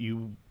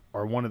you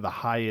are one of the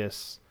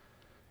highest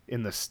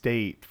in the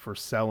state for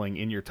selling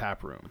in your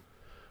tap room.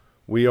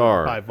 We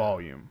are By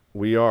volume.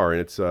 We are,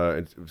 and it's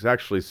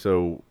actually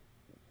so.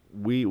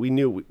 We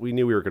knew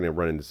we were going to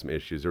run into some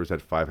issues. There was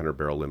that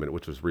 500-barrel limit,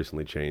 which was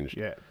recently changed.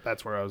 Yeah,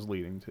 that's where I was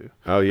leading to.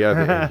 Oh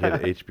yeah, the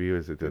HB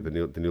is it the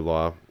new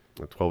law,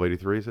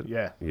 1283 is it?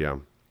 Yeah. Yeah.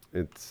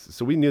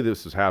 So we knew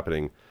this was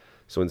happening.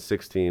 So in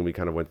 2016, we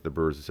kind of went to the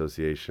Brewers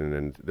Association,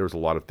 and there was a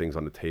lot of things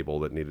on the table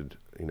that needed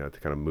to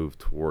kind of move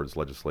towards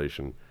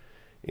legislation.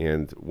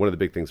 And one of the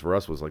big things for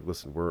us was like,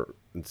 listen, we're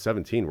in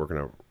 2017, we're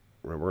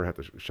gonna have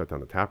to shut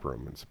down the tap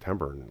room in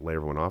September and lay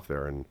everyone off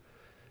there, and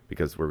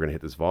because we're gonna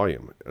hit this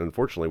volume. And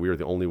unfortunately, we were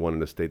the only one in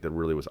the state that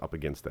really was up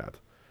against that.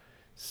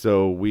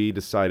 So we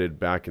decided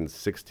back in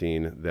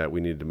 2016 that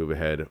we needed to move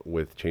ahead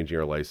with changing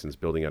our license,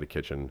 building out a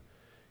kitchen,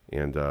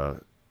 and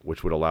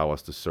which would allow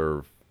us to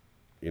serve,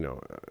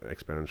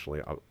 exponentially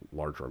a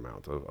larger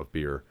amount of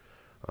beer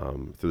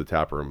through the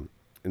tap room.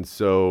 And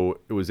so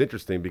it was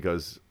interesting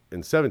because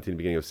in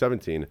beginning of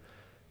 17,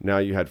 now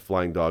you had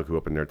Flying Dog who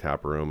opened their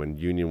tap room, and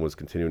Union was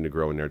continuing to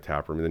grow in their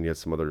tap room. And then you had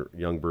some other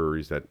young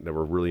breweries that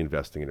were really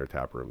investing in their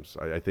tap rooms.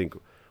 I think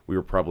we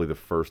were probably the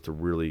first to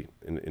really,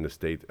 in the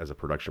state as a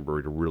production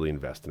brewery, to really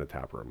invest in a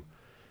tap room.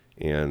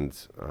 And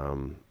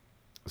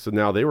so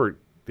now they were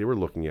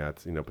looking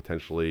at,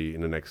 potentially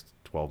in the next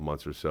 12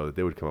 months or so that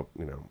they would come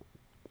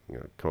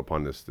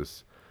upon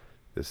this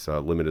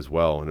limit as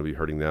well, and it'll be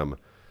hurting them.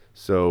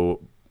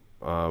 So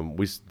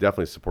we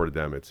definitely supported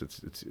them.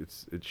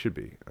 It should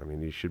be. I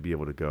mean, you should be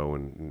able to go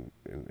and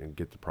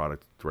get the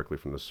product directly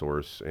from the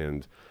source,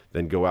 and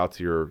then go out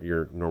to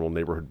your normal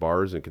neighborhood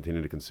bars and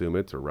continue to consume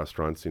it, or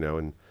restaurants,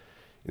 and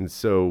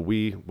so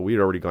we had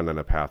already gone down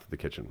that path of the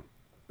kitchen.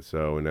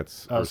 So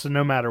So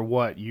no matter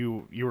what,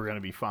 you were going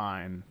to be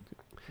fine.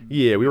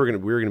 Yeah, we were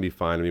gonna be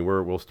fine. I mean,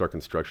 we'll start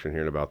construction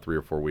here in about 3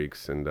 or 4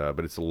 weeks, and but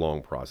it's a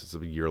long process.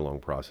 It's a year-long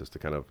process to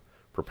kind of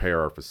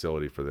prepare our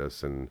facility for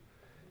this, and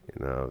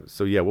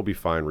so yeah, we'll be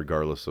fine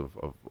regardless of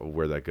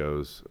where that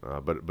goes.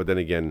 But then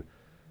again,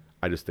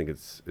 I just think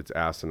it's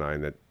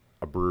asinine that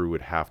a brewery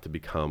would have to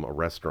become a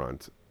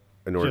restaurant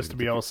in order just to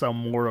be able to sell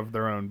more of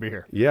their own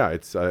beer. Yeah,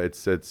 it's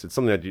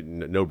something that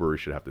no brewery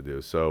should have to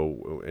do.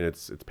 So, and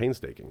it's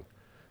painstaking.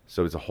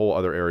 So it's a whole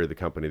other area of the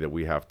company that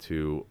we have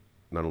to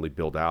not only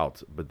build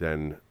out, but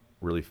then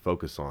really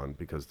focus on,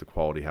 because the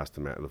quality has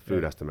to match, the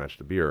food has to match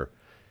the beer,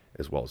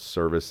 as well as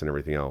service and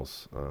everything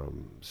else.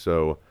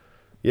 So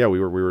Yeah, we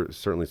were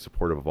certainly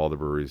supportive of all the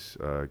breweries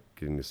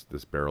getting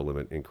this barrel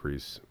limit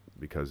increase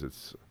because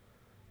it's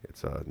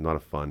not a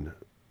fun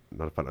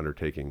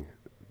undertaking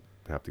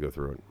to have to go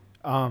through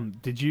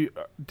it. Did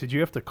you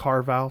have to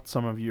carve out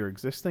some of your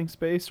existing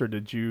space, or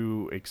did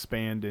you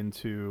expand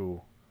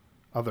into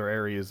other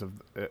areas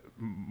of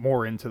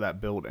more into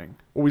that building?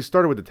 Well, we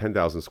started with the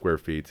 10,000 square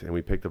feet, and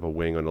we picked up a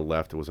wing on the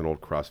left. It was an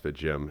old CrossFit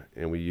gym,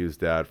 and we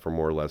used that for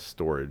more or less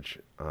storage.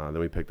 Then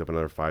we picked up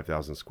another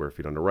 5,000 square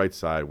feet on the right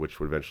side, which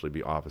would eventually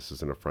be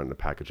offices in the front and a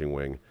packaging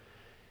wing.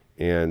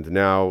 And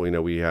now,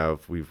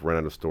 we've run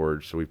out of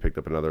storage, so we picked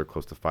up another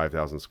close to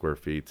 5,000 square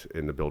feet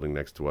in the building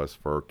next to us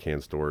for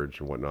can storage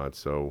and whatnot.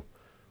 So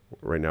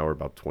right now we're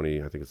about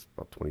 20, I think it's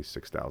about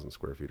 26,000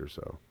 square feet or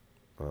so.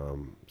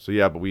 So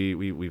yeah, but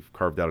we've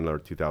carved out another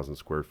 2,000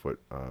 square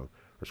foot or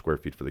square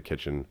feet for the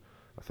kitchen.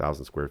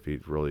 1,000 square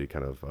feet really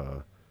kind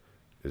of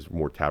is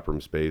more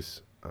taproom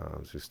space.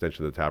 It's an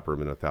extension of the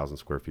taproom and 1,000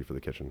 square feet for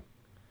the kitchen.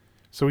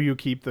 So you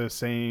keep the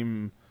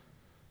same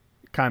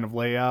kind of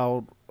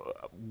layout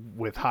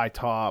with high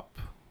top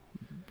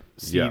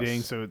seating,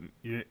 Yes. so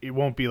it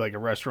won't be like a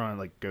restaurant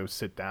like go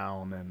sit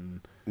down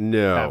and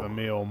have a No,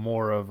 meal.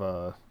 More of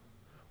a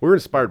we're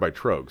inspired by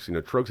Trogs.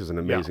 Trogs is an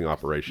amazing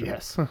operation.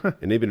 yes.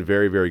 And they've been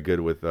very, very good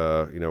with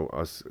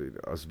us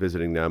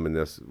visiting them and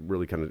this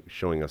really kind of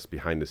showing us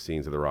behind the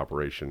scenes of their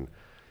operation,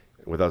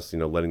 with us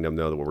letting them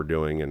know that what we're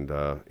doing, and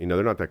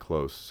they're not that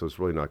close, so it's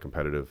really not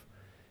competitive,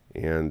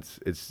 and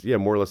it's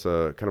more or less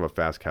a kind of a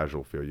fast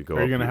casual feel. You go.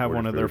 Are you up, gonna you have order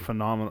one of their food.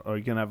 phenomenal? Are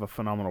you gonna have a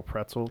phenomenal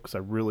pretzel? Because I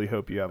really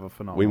hope you have a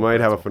phenomenal. We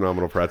might have a pretzel.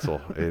 phenomenal pretzel.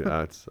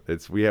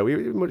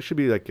 We should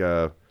be like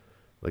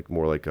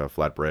more like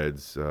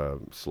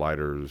flatbreads,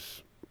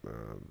 sliders,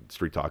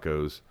 street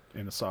tacos.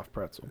 In a soft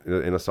pretzel.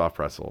 In a soft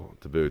pretzel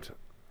to boot.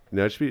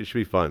 No, it should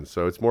be fun.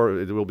 So it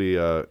will be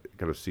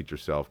kind of seat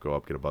yourself, go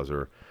up, get a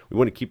buzzer. We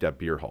want to keep that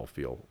beer hall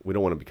feel. We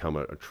don't want to become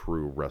a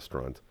true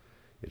restaurant.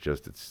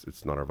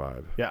 It's not our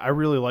vibe. Yeah, I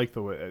really like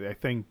the way. I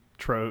think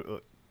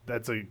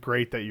that's a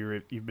great that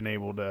you've been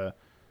able to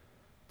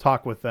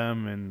talk with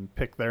them and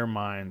pick their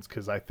minds,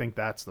 because I think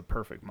that's the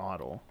perfect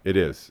model. It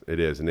is,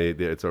 and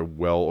it's a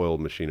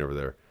well-oiled machine over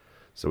there.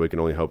 So we can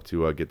only hope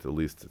to get to at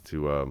least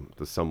to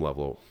some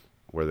level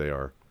where they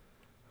are.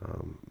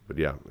 But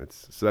yeah,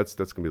 that's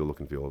gonna be the look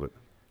and feel of it.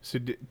 So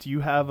do you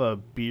have a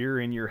beer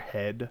in your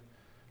head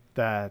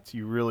that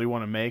you really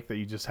want to make that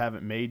you just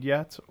haven't made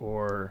yet,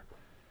 or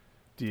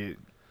do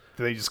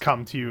they just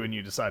come to you and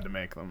you decide to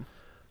make them?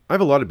 I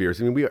have a lot of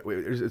beers. I mean,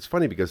 it's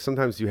funny because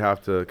sometimes you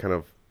have to kind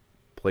of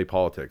play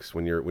politics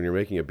when you're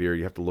making a beer.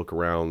 You have to look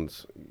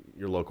around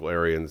your local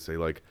area and say,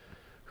 like,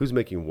 who's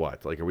making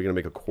what? Like, are we going to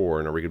make a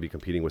corn? Are we going to be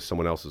competing with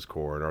someone else's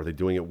corn? Are they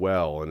doing it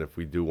well? And if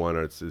we do one,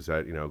 is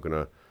that going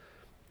to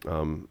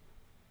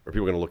are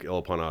people going to look ill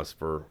upon us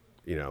for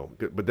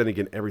But then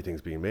again,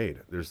 everything's being made.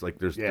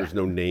 There's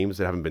no names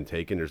that haven't been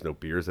taken. There's no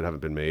beers that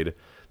haven't been made.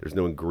 There's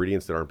no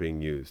ingredients that aren't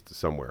being used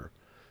somewhere.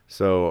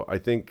 So I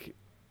think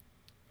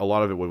a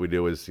lot of it, what we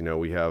do is,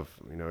 we have,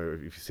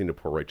 if you've seen the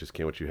Poor Righteous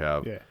can, what you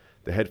have, Yeah.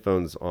 the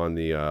headphones on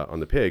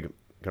the pig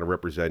kind of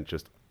represent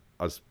just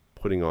us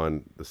putting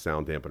on the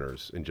sound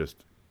dampeners and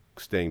just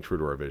staying true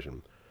to our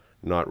vision,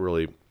 not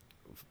really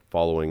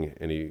following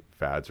any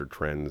fads or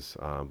trends,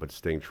 but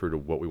staying true to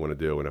what we want to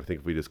do. And I think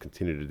if we just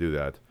continue to do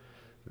that,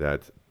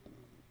 that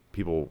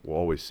people will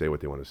always say what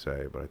they want to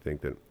say. But I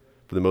think that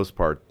for the most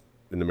part,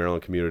 in the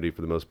Maryland community,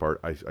 for the most part,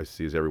 I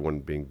see as everyone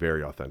being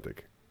very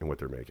authentic in what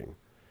they're making.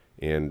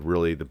 And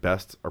really the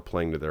best are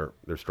playing to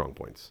their strong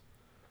points.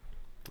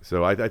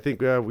 So I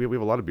think we have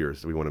a lot of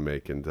beers that we want to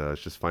make, and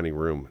it's just finding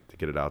room to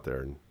get it out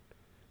there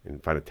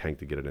and find a tank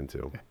to get it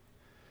into.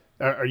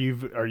 Are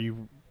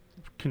you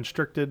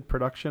constricted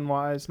production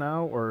wise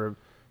now, or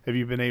have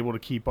you been able to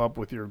keep up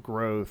with your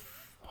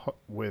growth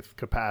with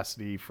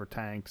capacity for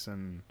tanks?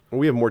 And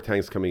We have more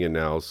tanks coming in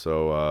now,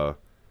 so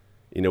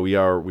we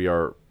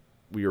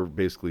are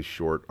basically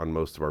short on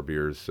most of our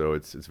beers. So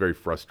it's very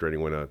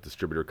frustrating when a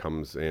distributor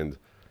comes, and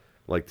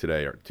like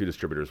today, our two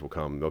distributors will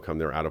come. They'll come.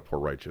 They're out of Poor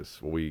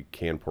Righteous. Well, we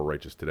can Poor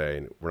Righteous today,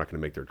 and we're not going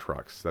to make their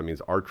trucks. That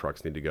means our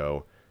trucks need to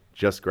go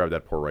just grab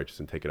that Poor Righteous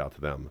and take it out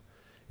to them.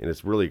 And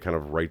it's really kind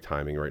of right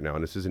timing right now.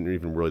 And this isn't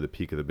even really the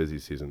peak of the busy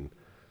season.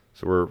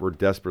 So we're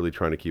desperately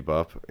trying to keep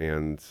up.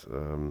 And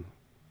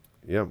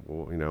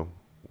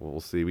we'll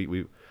see.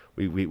 We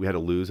had to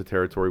lose a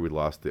territory. We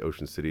lost the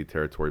Ocean City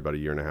territory about a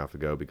year and a half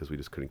ago because we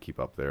just couldn't keep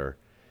up there.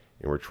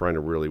 And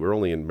we're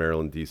only in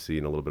Maryland, D.C.,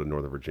 and a little bit of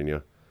Northern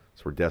Virginia.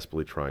 So we're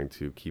desperately trying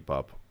to keep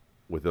up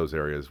with those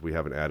areas. We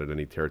haven't added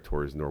any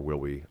territories, nor will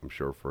we, I'm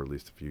sure, for at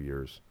least a few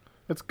years.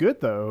 that's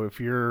good though. If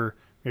you're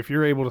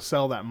able to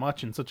sell that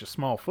much in such a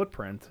small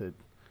footprint,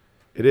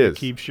 It is. it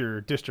keeps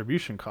your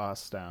distribution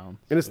costs down.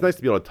 And it's nice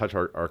to be able to touch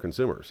our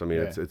consumers. I mean,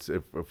 Yeah. it's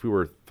if we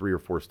were 3 or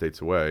 4 states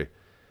away,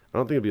 I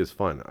don't think it'd be as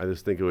fun. I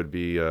just think it would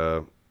be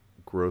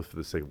growth for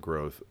the sake of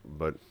growth,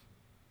 but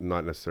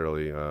not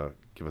necessarily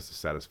give us the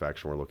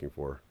satisfaction we're looking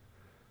for.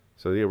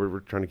 So yeah, we're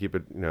trying to keep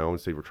it. I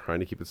wouldn't say we're trying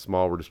to keep it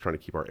small. We're just trying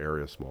to keep our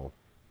area small.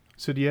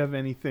 So do you have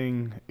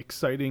anything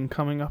exciting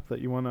coming up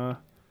that you want to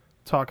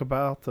talk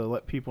about to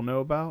let people know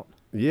about?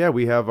 Yeah,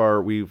 we have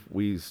our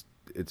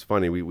it's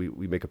funny,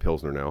 we make a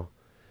Pilsner now.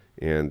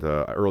 And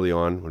early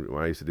on,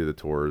 when I used to do the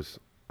tours,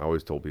 I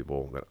always told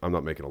people that I'm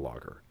not making a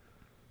lager.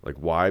 Like,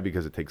 why?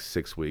 Because it takes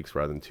 6 weeks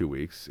rather than 2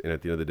 weeks. And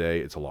at the end of the day,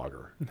 it's a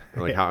lager.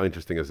 And like, how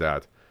interesting is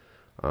that?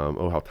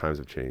 How times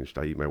have changed.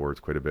 I eat my words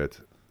quite a bit.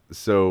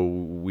 So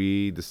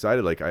we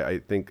decided, like, I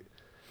think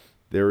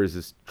there is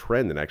this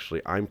trend, and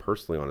actually I'm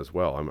personally on as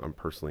well. I'm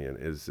personally in,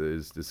 is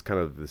this kind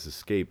of this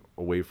escape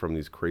away from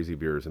these crazy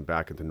beers and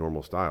back into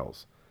normal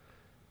styles.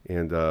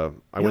 And I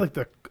went, like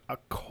the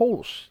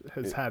Kolsch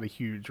has had a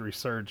huge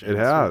resurgence. it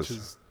has. Which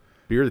is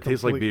Beer that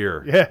tastes like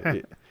beer.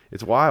 Yeah.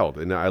 It's wild,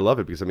 and I love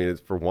it because I mean,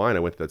 it's, for wine, I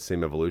went through that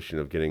same evolution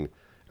of getting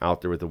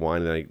out there with the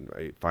wine, and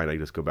I find I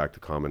just go back to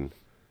common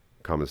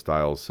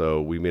styles.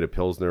 So we made a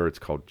Pilsner. It's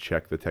called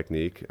Check the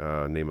Technique,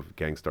 name of a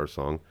Gangstar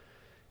song,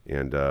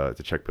 and it's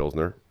a Czech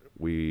Pilsner.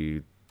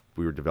 We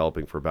were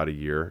developing for about a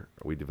year.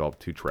 We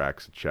developed 2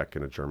 tracks, a Czech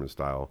and a German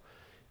style,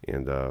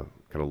 and kind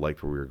of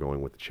liked where we were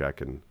going with the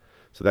Czech. And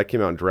so that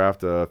came out in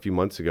draft a few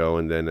months ago,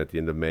 and then at the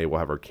end of May, we'll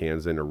have our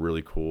cans in. They're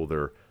really cool.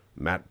 They're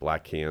matte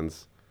black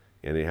cans,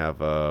 and they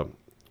have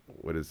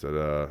what is it?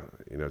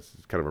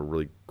 It's kind of a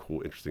really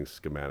cool, interesting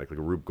schematic, like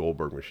a Rube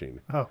Goldberg machine.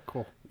 Oh,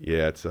 cool.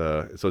 Yeah, it's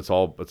so it's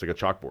like a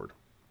chalkboard.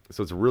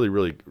 So it's a really,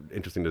 really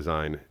interesting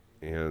design,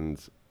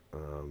 and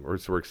we're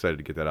excited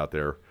to get that out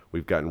there.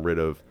 We've gotten rid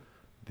of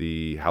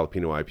the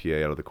jalapeno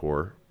IPA out of the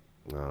core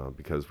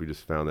because we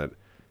just found that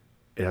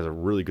it has a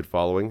really good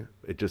following.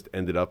 It just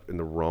ended up in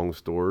the wrong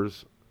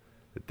stores.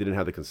 It didn't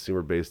have the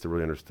consumer base that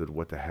really understood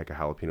what the heck a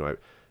jalapeno,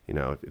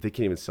 if they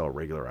can't even sell a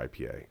regular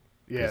IPA.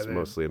 Yeah, it's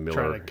mostly a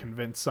Miller. Trying to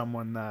convince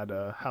someone that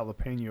a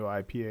jalapeno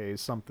IPA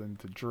is something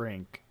to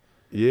drink.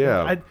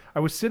 Yeah, I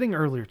was sitting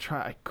earlier.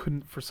 I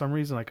couldn't, for some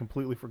reason, I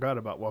completely forgot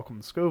about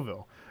Welcome to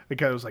Scoville.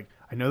 Like, I was like,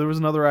 I know there was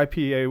another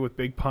IPA with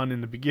Big Pun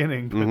in the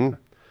beginning,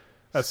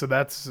 but so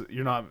that's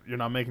you're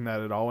not making that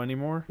at all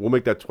anymore. We'll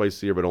make that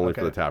twice a year, but only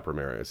for the taproom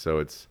area. So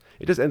it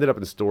just ended up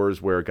in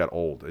stores where it got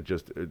old. It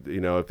just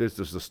if there's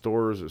the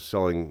stores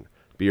selling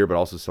beer but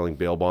also selling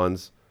bail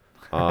bonds,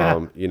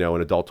 and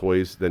adult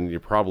toys, then you're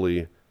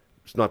probably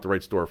it's not the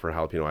right store for a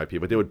jalapeno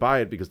IPA. But they would buy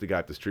it because the guy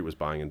up the street was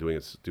buying and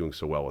doing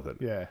so well with it.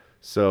 Yeah.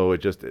 So it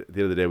just at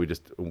the end of the day,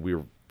 we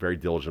were very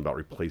diligent about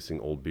replacing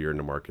old beer in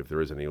the market if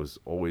there is any. It was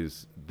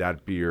always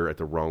that beer at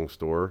the wrong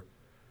store.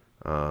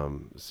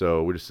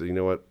 So we just said, you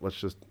know what?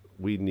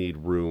 We need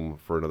room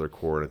for another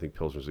core, and I think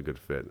Pilsner's a good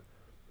fit.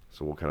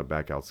 So we'll kind of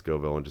back out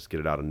Scoville and just get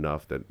it out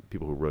enough that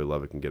people who really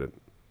love it can get it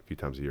a few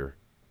times a year.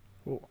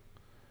 Cool.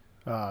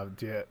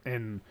 Yeah,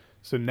 and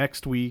so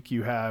next week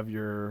you have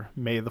your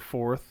May the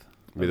 4th.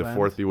 May the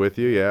 4th be with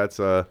you. Yeah, it's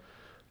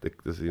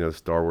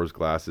Star Wars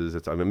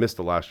glasses. I missed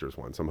the last year's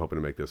one, so I'm hoping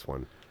to make this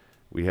one.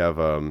 We have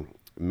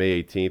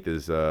May 18th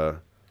is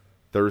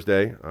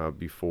Thursday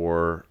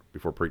before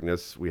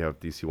Preakness. We have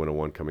DC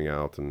 101 coming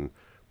out and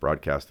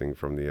broadcasting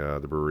from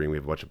the brewery. And we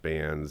have a bunch of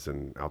bands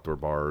and outdoor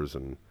bars,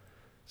 and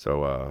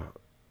so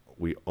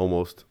we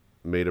almost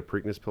made a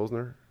Preakness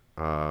Pilsner.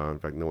 In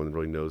fact, no one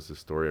really knows the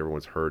story.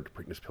 Everyone's heard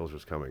Preakness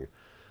Pilsner's coming.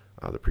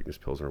 The Preakness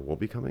Pilsner won't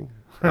be coming.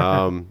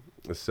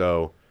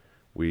 So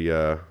we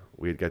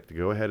had got to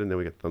go ahead, and then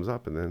we got the thumbs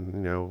up, and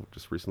then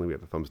just recently we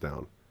got the thumbs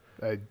down.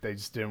 They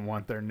just didn't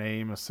want their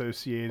name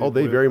associated. Oh,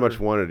 they with very much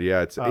wanted.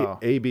 Yeah, it's Oh.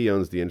 AB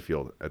owns the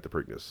infield at the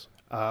Preakness.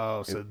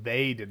 Oh, so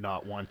they did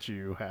not want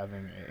you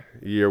having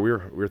a. Yeah, we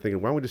were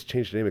thinking, why don't we just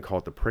change the name and call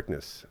it the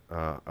Preakness,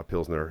 a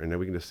Pilsner, and then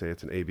we can just say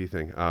it's an AB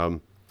thing.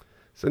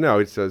 So no,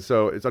 it's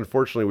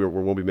unfortunately we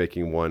won't be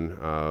making one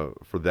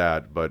for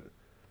that, but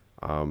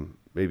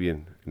maybe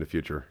in the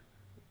future.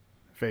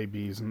 If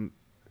AB's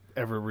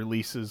ever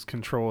releases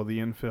control of the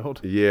infield,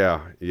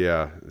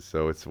 Yeah.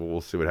 So we'll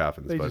see what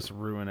happens. they but just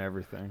ruin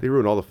everything. they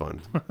ruin all the fun.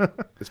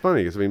 It's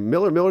funny because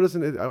Miller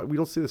doesn't. We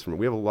don't see this from.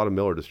 We have a lot of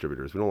Miller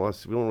distributors. We don't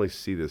really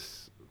see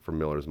this from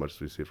Miller as much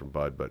as we see it from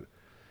Bud. But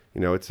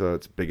it's a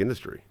big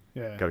industry.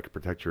 Yeah. Got to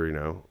protect you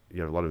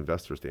have a lot of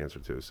investors to answer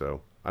to.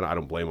 So I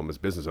don't blame them as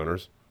business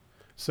owners.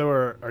 So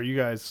are you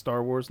guys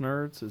Star Wars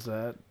nerds? Is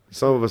that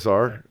Some of us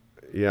are.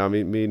 Yeah, I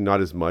mean, me not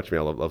as much. I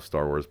mean, I love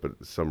Star Wars, but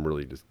some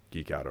really just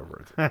geek out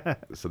over it.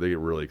 So they get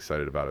really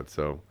excited about it.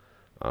 So,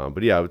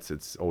 but yeah,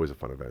 it's always a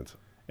fun event.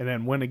 And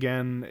then when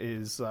again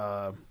is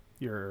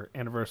your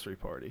anniversary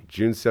party?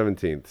 June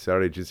 17th,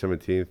 Saturday, June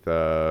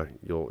 17th.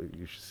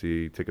 You should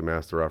see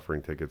Ticketmaster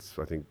offering tickets.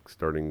 I think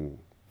starting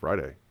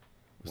Friday.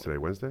 Was today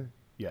Wednesday?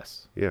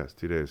 Yes. Yeah, it's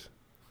 2 days.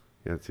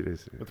 Yeah, 2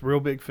 days. With Real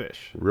Big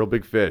Fish. Real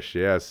Big Fish.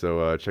 Yeah.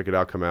 So check it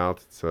out. Come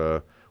out. It's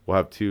we'll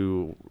have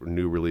 2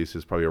 new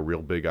releases. Probably a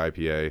Real Big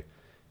IPA,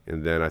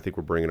 and then I think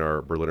we're bringing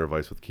our Berliner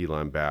Weiss with key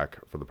lime back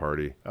for the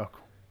party. Oh,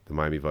 cool. The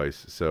Miami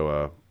Vice.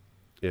 So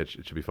yeah, it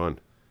should be fun.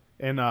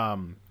 And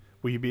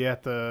will you be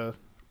at the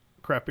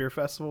Craft Beer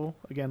Festival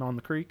again on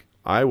the Creek?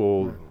 I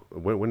will.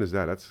 When is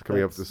that? That's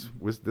coming up this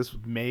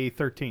May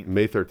 13th.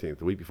 May 13th,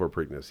 the week before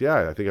Preakness.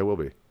 Yeah, I think I will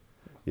be.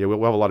 Yeah,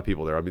 we'll have a lot of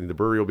people there. I mean, the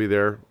brewery will be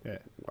there. Yeah.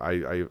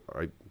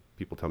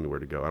 people tell me where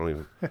to go. I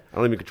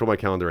don't even control my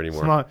calendar anymore.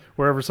 It's not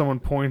wherever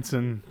someone points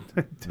and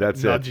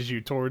That's nudges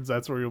you towards,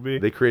 that's where you'll be.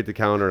 They create the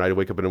calendar, and I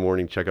wake up in the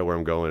morning, check out where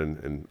I'm going,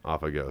 and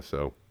off I go.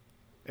 So.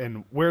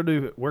 And where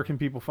can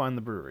people find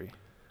the brewery?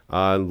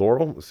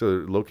 Laurel,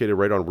 so located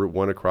right on Route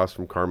 1 across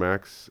from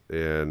CarMax,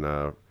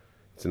 and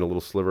it's in a little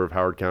sliver of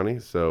Howard County.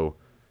 So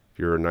if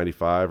you're on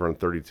 95 or on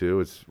 32,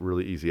 it's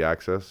really easy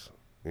access.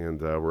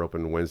 And we're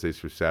open Wednesdays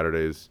through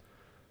Saturdays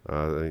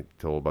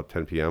until about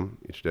 10 p.m.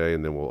 each day,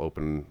 and then we'll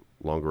open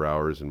longer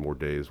hours and more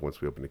days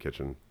once we open the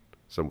kitchen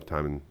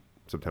sometime in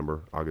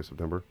August,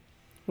 September.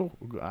 Well,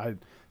 I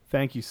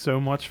thank you so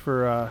much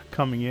for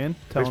coming in,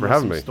 Thanks telling for us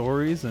having some me.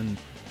 stories, and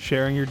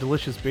sharing your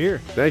delicious beer.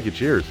 Thank you.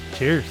 Cheers.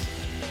 Cheers.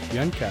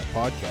 The Uncapped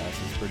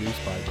Podcast is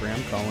produced by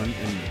Graham Cullen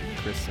and me,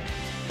 Chris Simmons.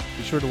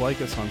 Be sure to like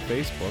us on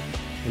Facebook,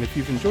 and if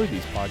you've enjoyed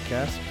these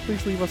podcasts,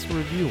 please leave us a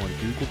review on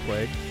Google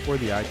Play or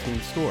the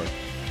iTunes Store.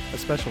 A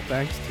special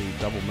thanks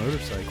to Double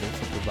Motorcycle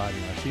for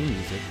providing our theme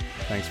music.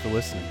 Thanks for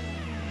listening.